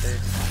die already.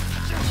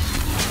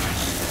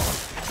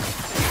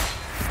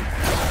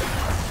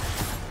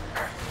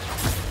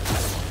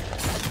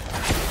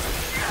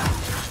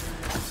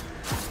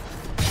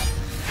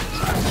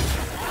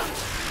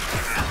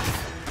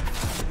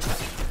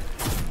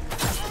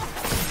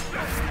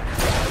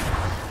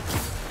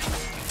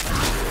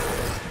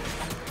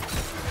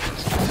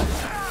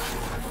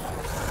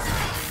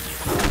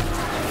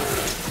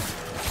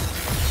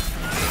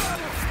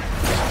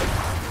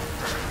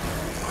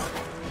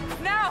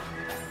 Now!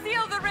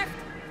 Seal the rift!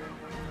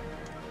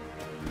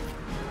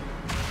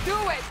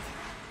 Do it!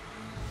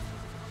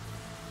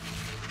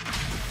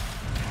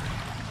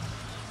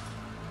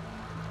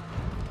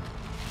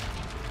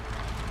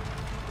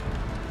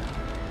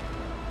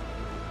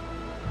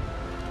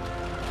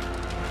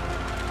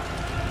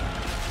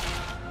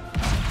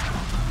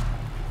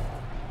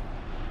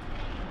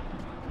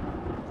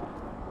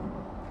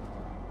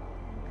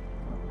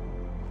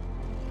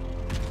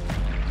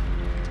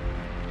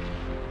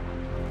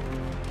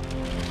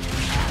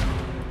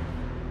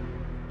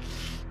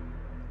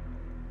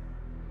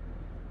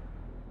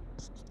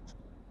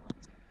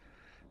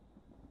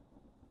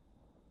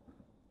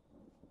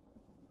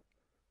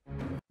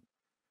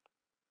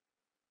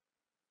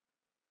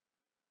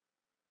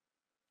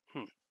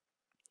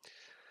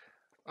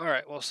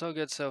 Alright, well, so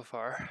good so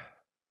far.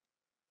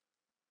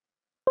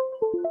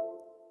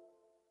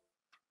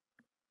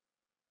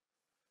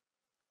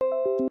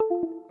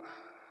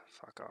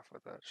 Fuck off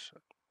with that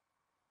shit.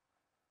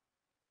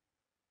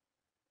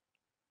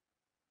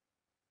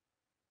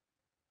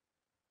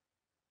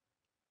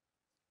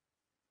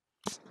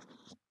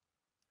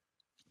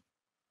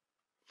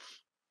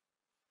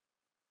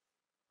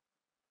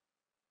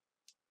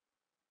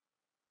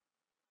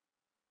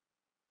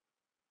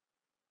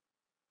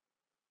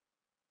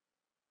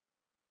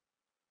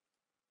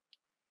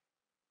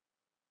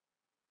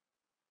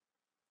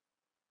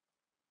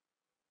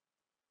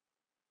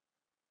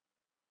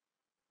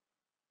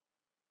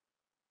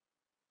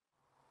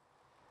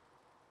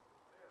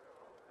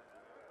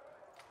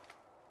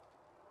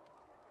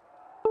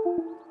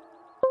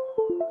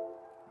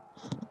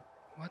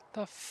 What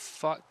the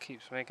fuck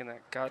keeps making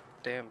that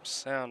goddamn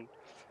sound?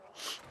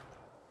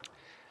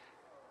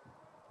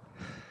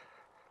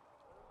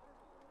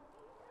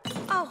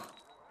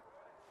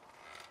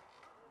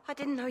 I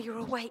didn't know you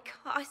were awake.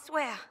 I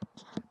swear.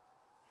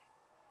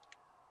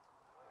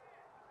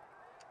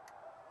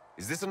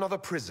 Is this another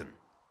prison?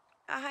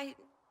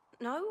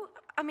 No.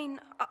 I mean,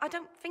 I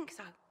don't think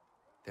so.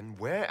 Then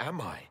where am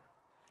I?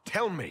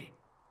 Tell me.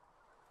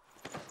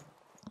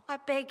 I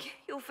beg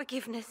your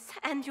forgiveness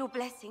and your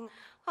blessing.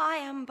 I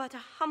am but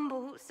a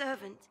humble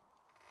servant.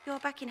 You're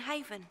back in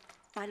Haven,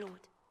 my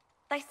lord.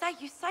 They say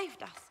you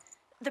saved us.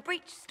 The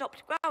breach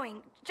stopped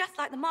growing, just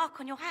like the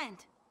mark on your hand.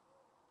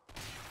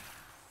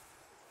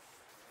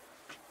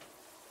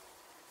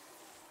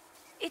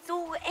 It's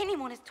all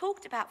anyone has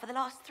talked about for the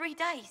last 3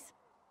 days.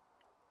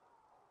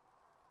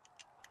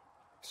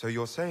 So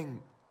you're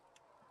saying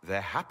they're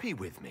happy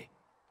with me?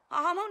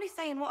 I'm only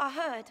saying what I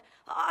heard.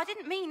 I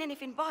didn't mean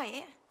anything by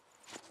it.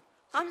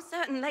 I'm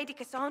certain Lady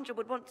Cassandra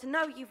would want to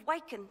know you've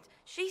wakened.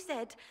 She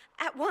said,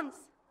 at once.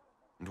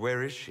 And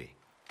where is she?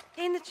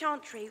 In the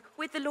Chantry,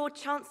 with the Lord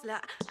Chancellor.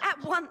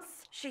 At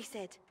once, she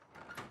said.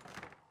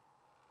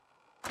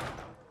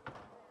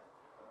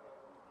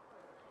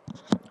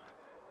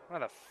 Why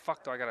the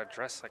fuck do I gotta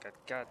dress like a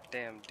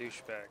goddamn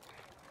douchebag?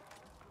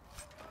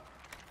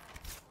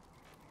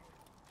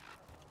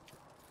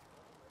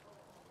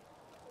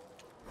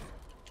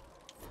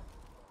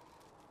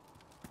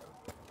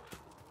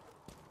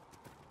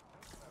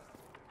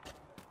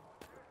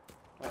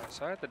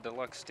 So I had the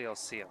deluxe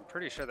DLC. I'm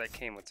pretty sure that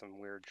came with some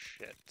weird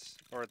shit.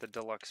 Or the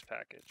deluxe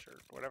package, or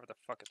whatever the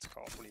fuck it's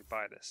called when you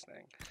buy this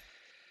thing.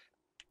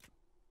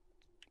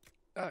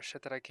 Oh,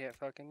 shit that I can't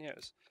fucking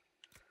use.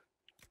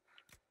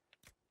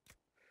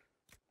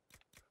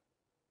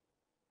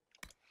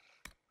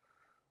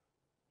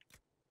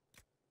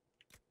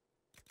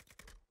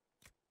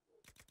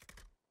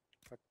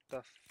 What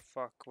the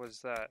fuck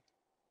was that?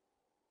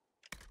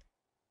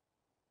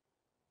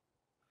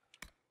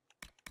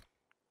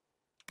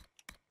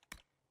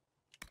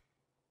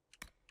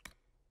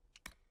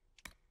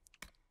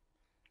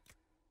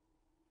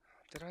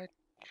 Did I? What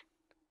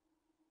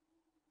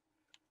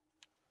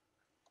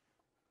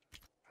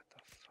the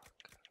fuck?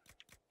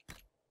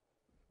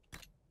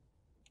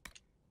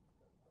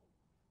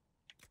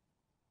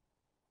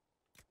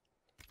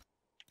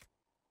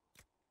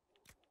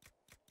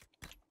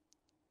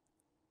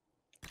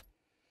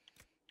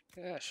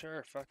 Yeah,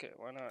 sure, fuck it,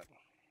 why not?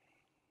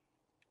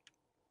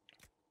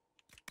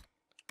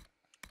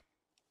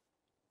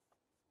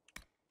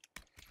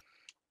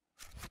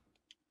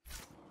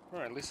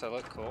 Or at least I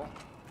look cool.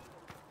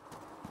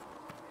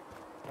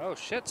 Oh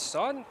shit,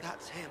 son!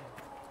 That's him.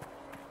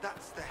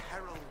 That's the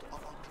Herald of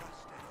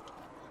Andraste.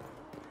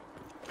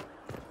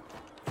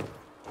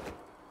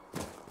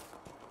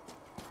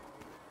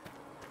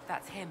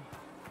 That's him.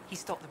 He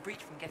stopped the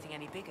breach from getting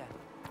any bigger.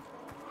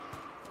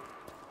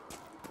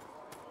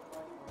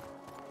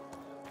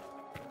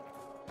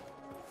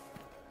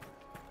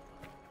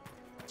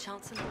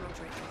 Chancellor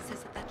Roderick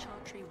says that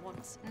Chantry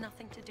wants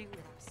nothing to do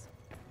with us.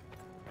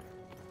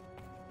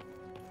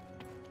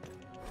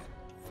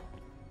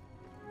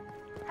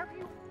 Have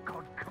you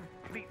gone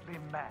completely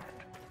mad?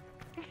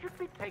 He should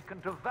be taken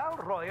to Val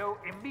Royo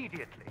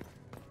immediately.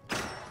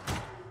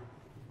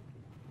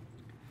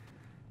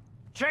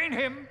 Chain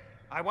him!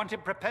 I want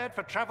him prepared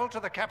for travel to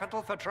the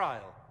capital for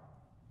trial.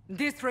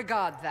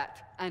 Disregard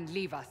that, and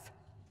leave us.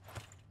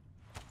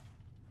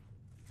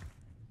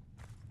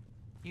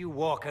 You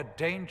walk a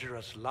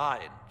dangerous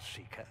line,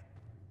 Seeker.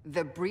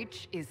 The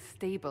breach is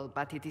stable,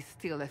 but it is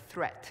still a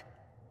threat.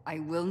 I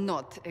will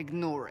not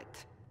ignore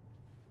it.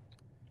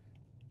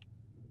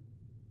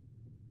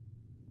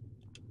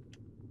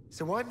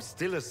 So I'm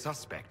still a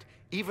suspect,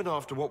 even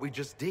after what we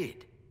just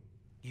did?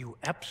 You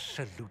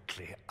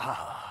absolutely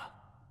are.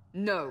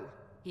 No,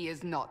 he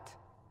is not.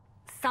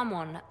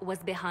 Someone was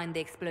behind the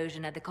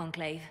explosion at the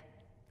Conclave.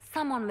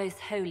 Someone most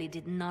holy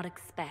did not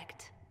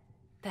expect.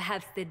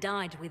 Perhaps they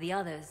died with the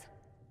others,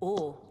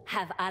 or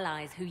have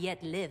allies who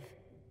yet live.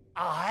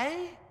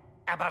 I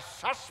am a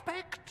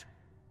suspect?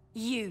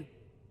 You,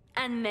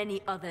 and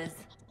many others.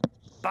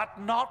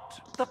 But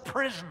not the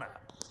prisoner.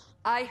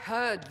 I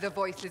heard the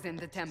voices in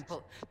the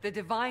temple. The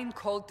Divine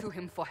called to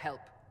him for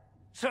help.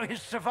 So his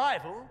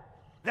survival,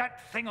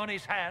 that thing on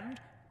his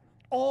hand,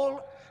 all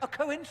a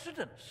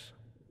coincidence?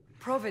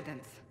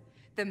 Providence.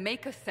 The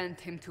Maker sent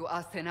him to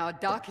us in our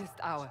darkest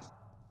hour.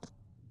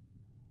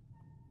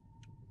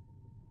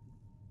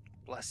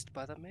 Blessed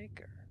by the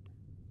Maker.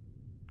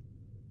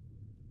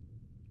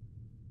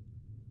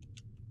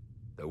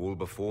 Though all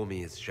before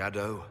me is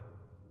shadow,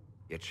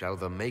 yet shall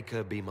the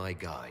Maker be my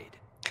guide.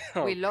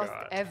 Oh, we lost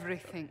God.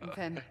 everything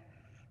then.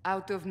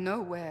 Out of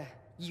nowhere,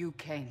 you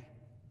came.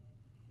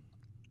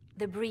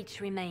 The breach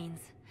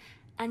remains,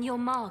 and your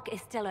mark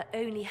is still our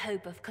only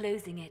hope of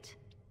closing it.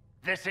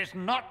 This is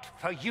not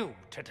for you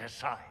to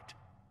decide.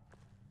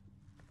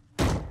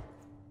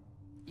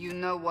 You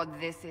know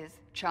what this is,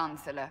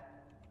 Chancellor.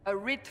 A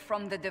writ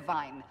from the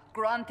Divine,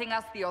 granting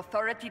us the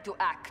authority to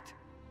act.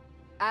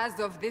 As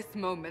of this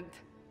moment,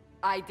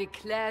 I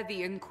declare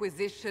the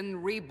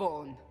Inquisition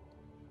reborn.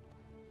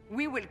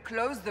 We will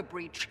close the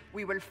breach,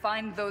 we will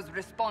find those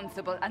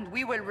responsible, and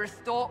we will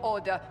restore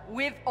order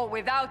with or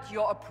without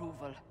your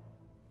approval.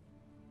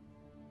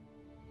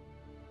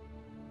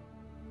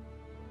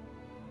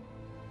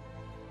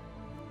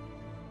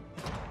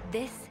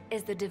 This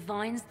is the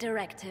Divine's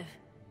directive.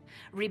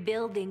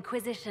 Rebuild the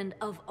Inquisition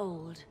of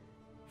old.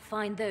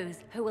 Find those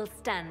who will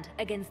stand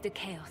against the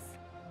chaos.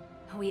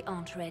 We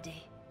aren't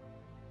ready.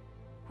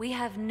 We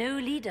have no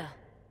leader,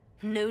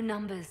 no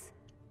numbers.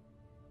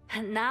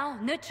 And now,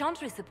 no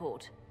Chantry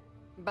support.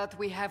 But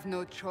we have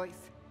no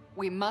choice.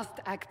 We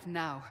must act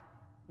now,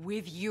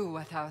 with you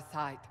at our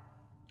side.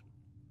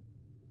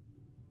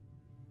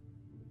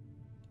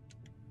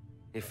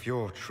 If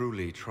you're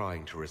truly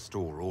trying to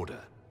restore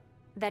order...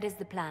 That is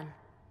the plan.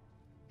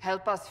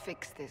 Help us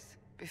fix this,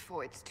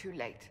 before it's too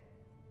late.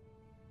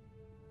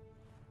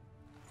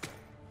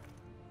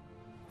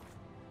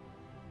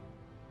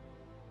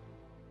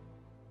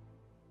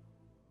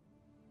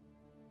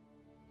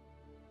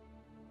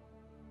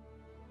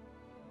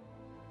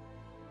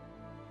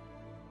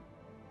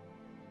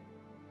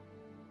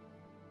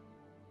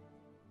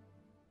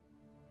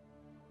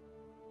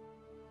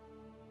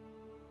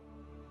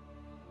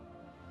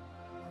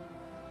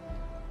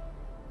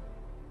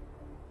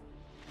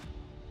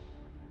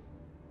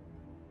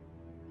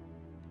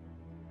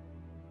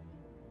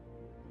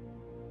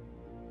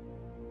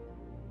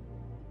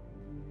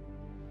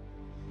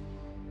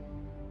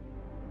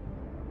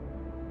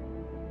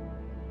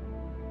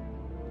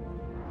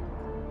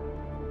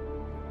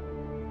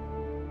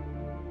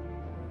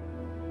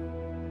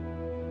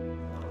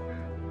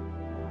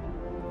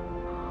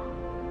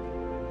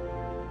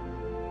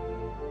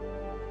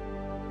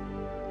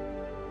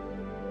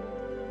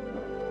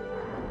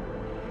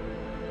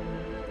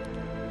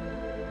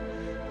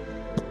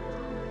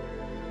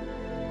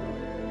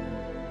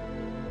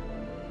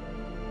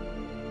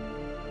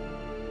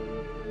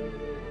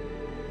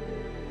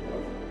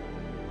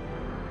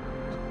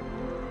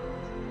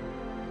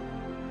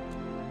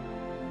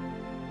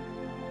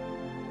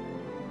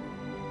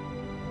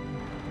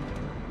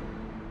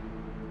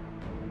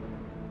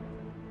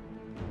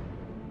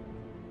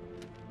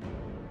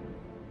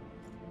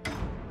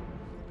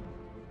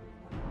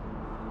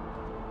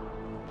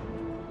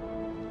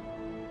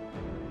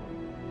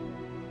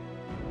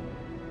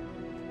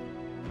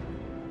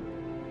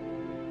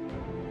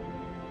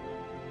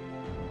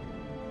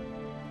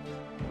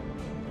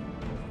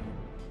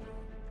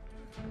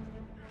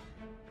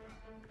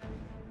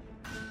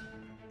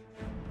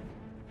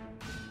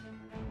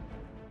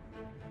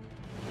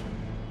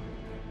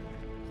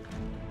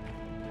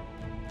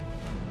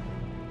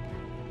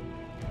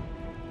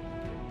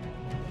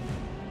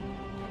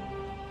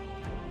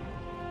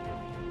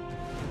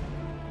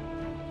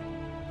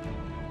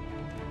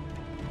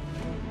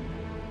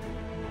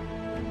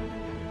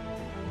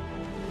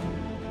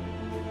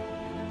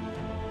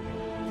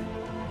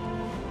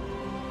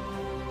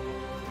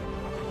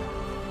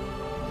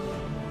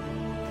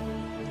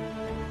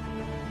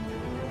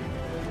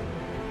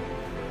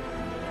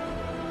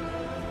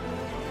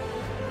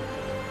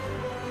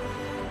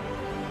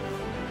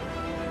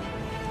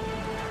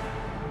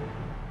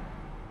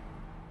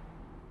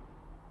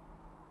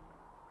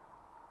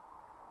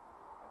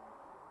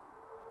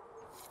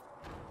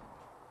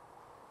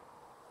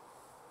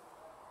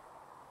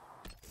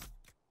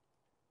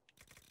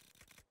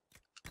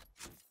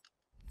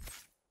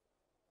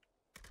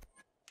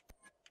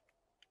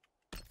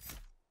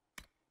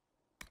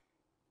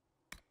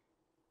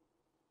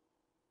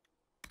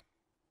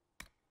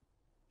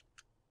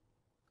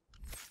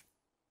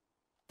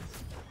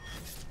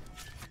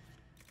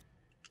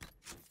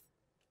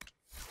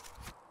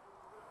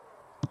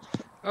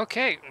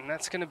 Okay, and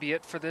that's going to be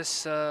it for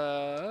this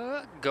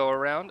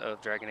go-around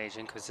of Dragon Age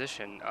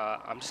Inquisition.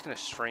 I'm just going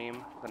to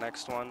stream the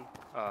next one,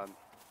 and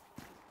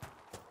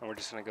we're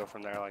just going to go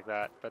from there like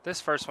that. But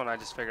this first one, I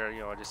just figured,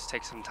 you know, just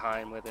take some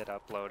time with it,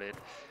 upload it.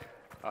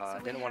 I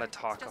didn't want to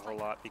talk a whole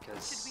lot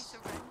because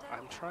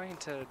I'm trying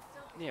to,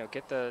 you know,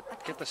 get the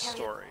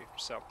story.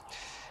 So,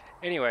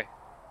 anyway,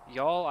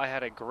 y'all, I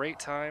had a great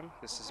time.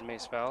 This is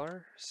Mace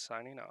Valor,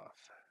 signing off.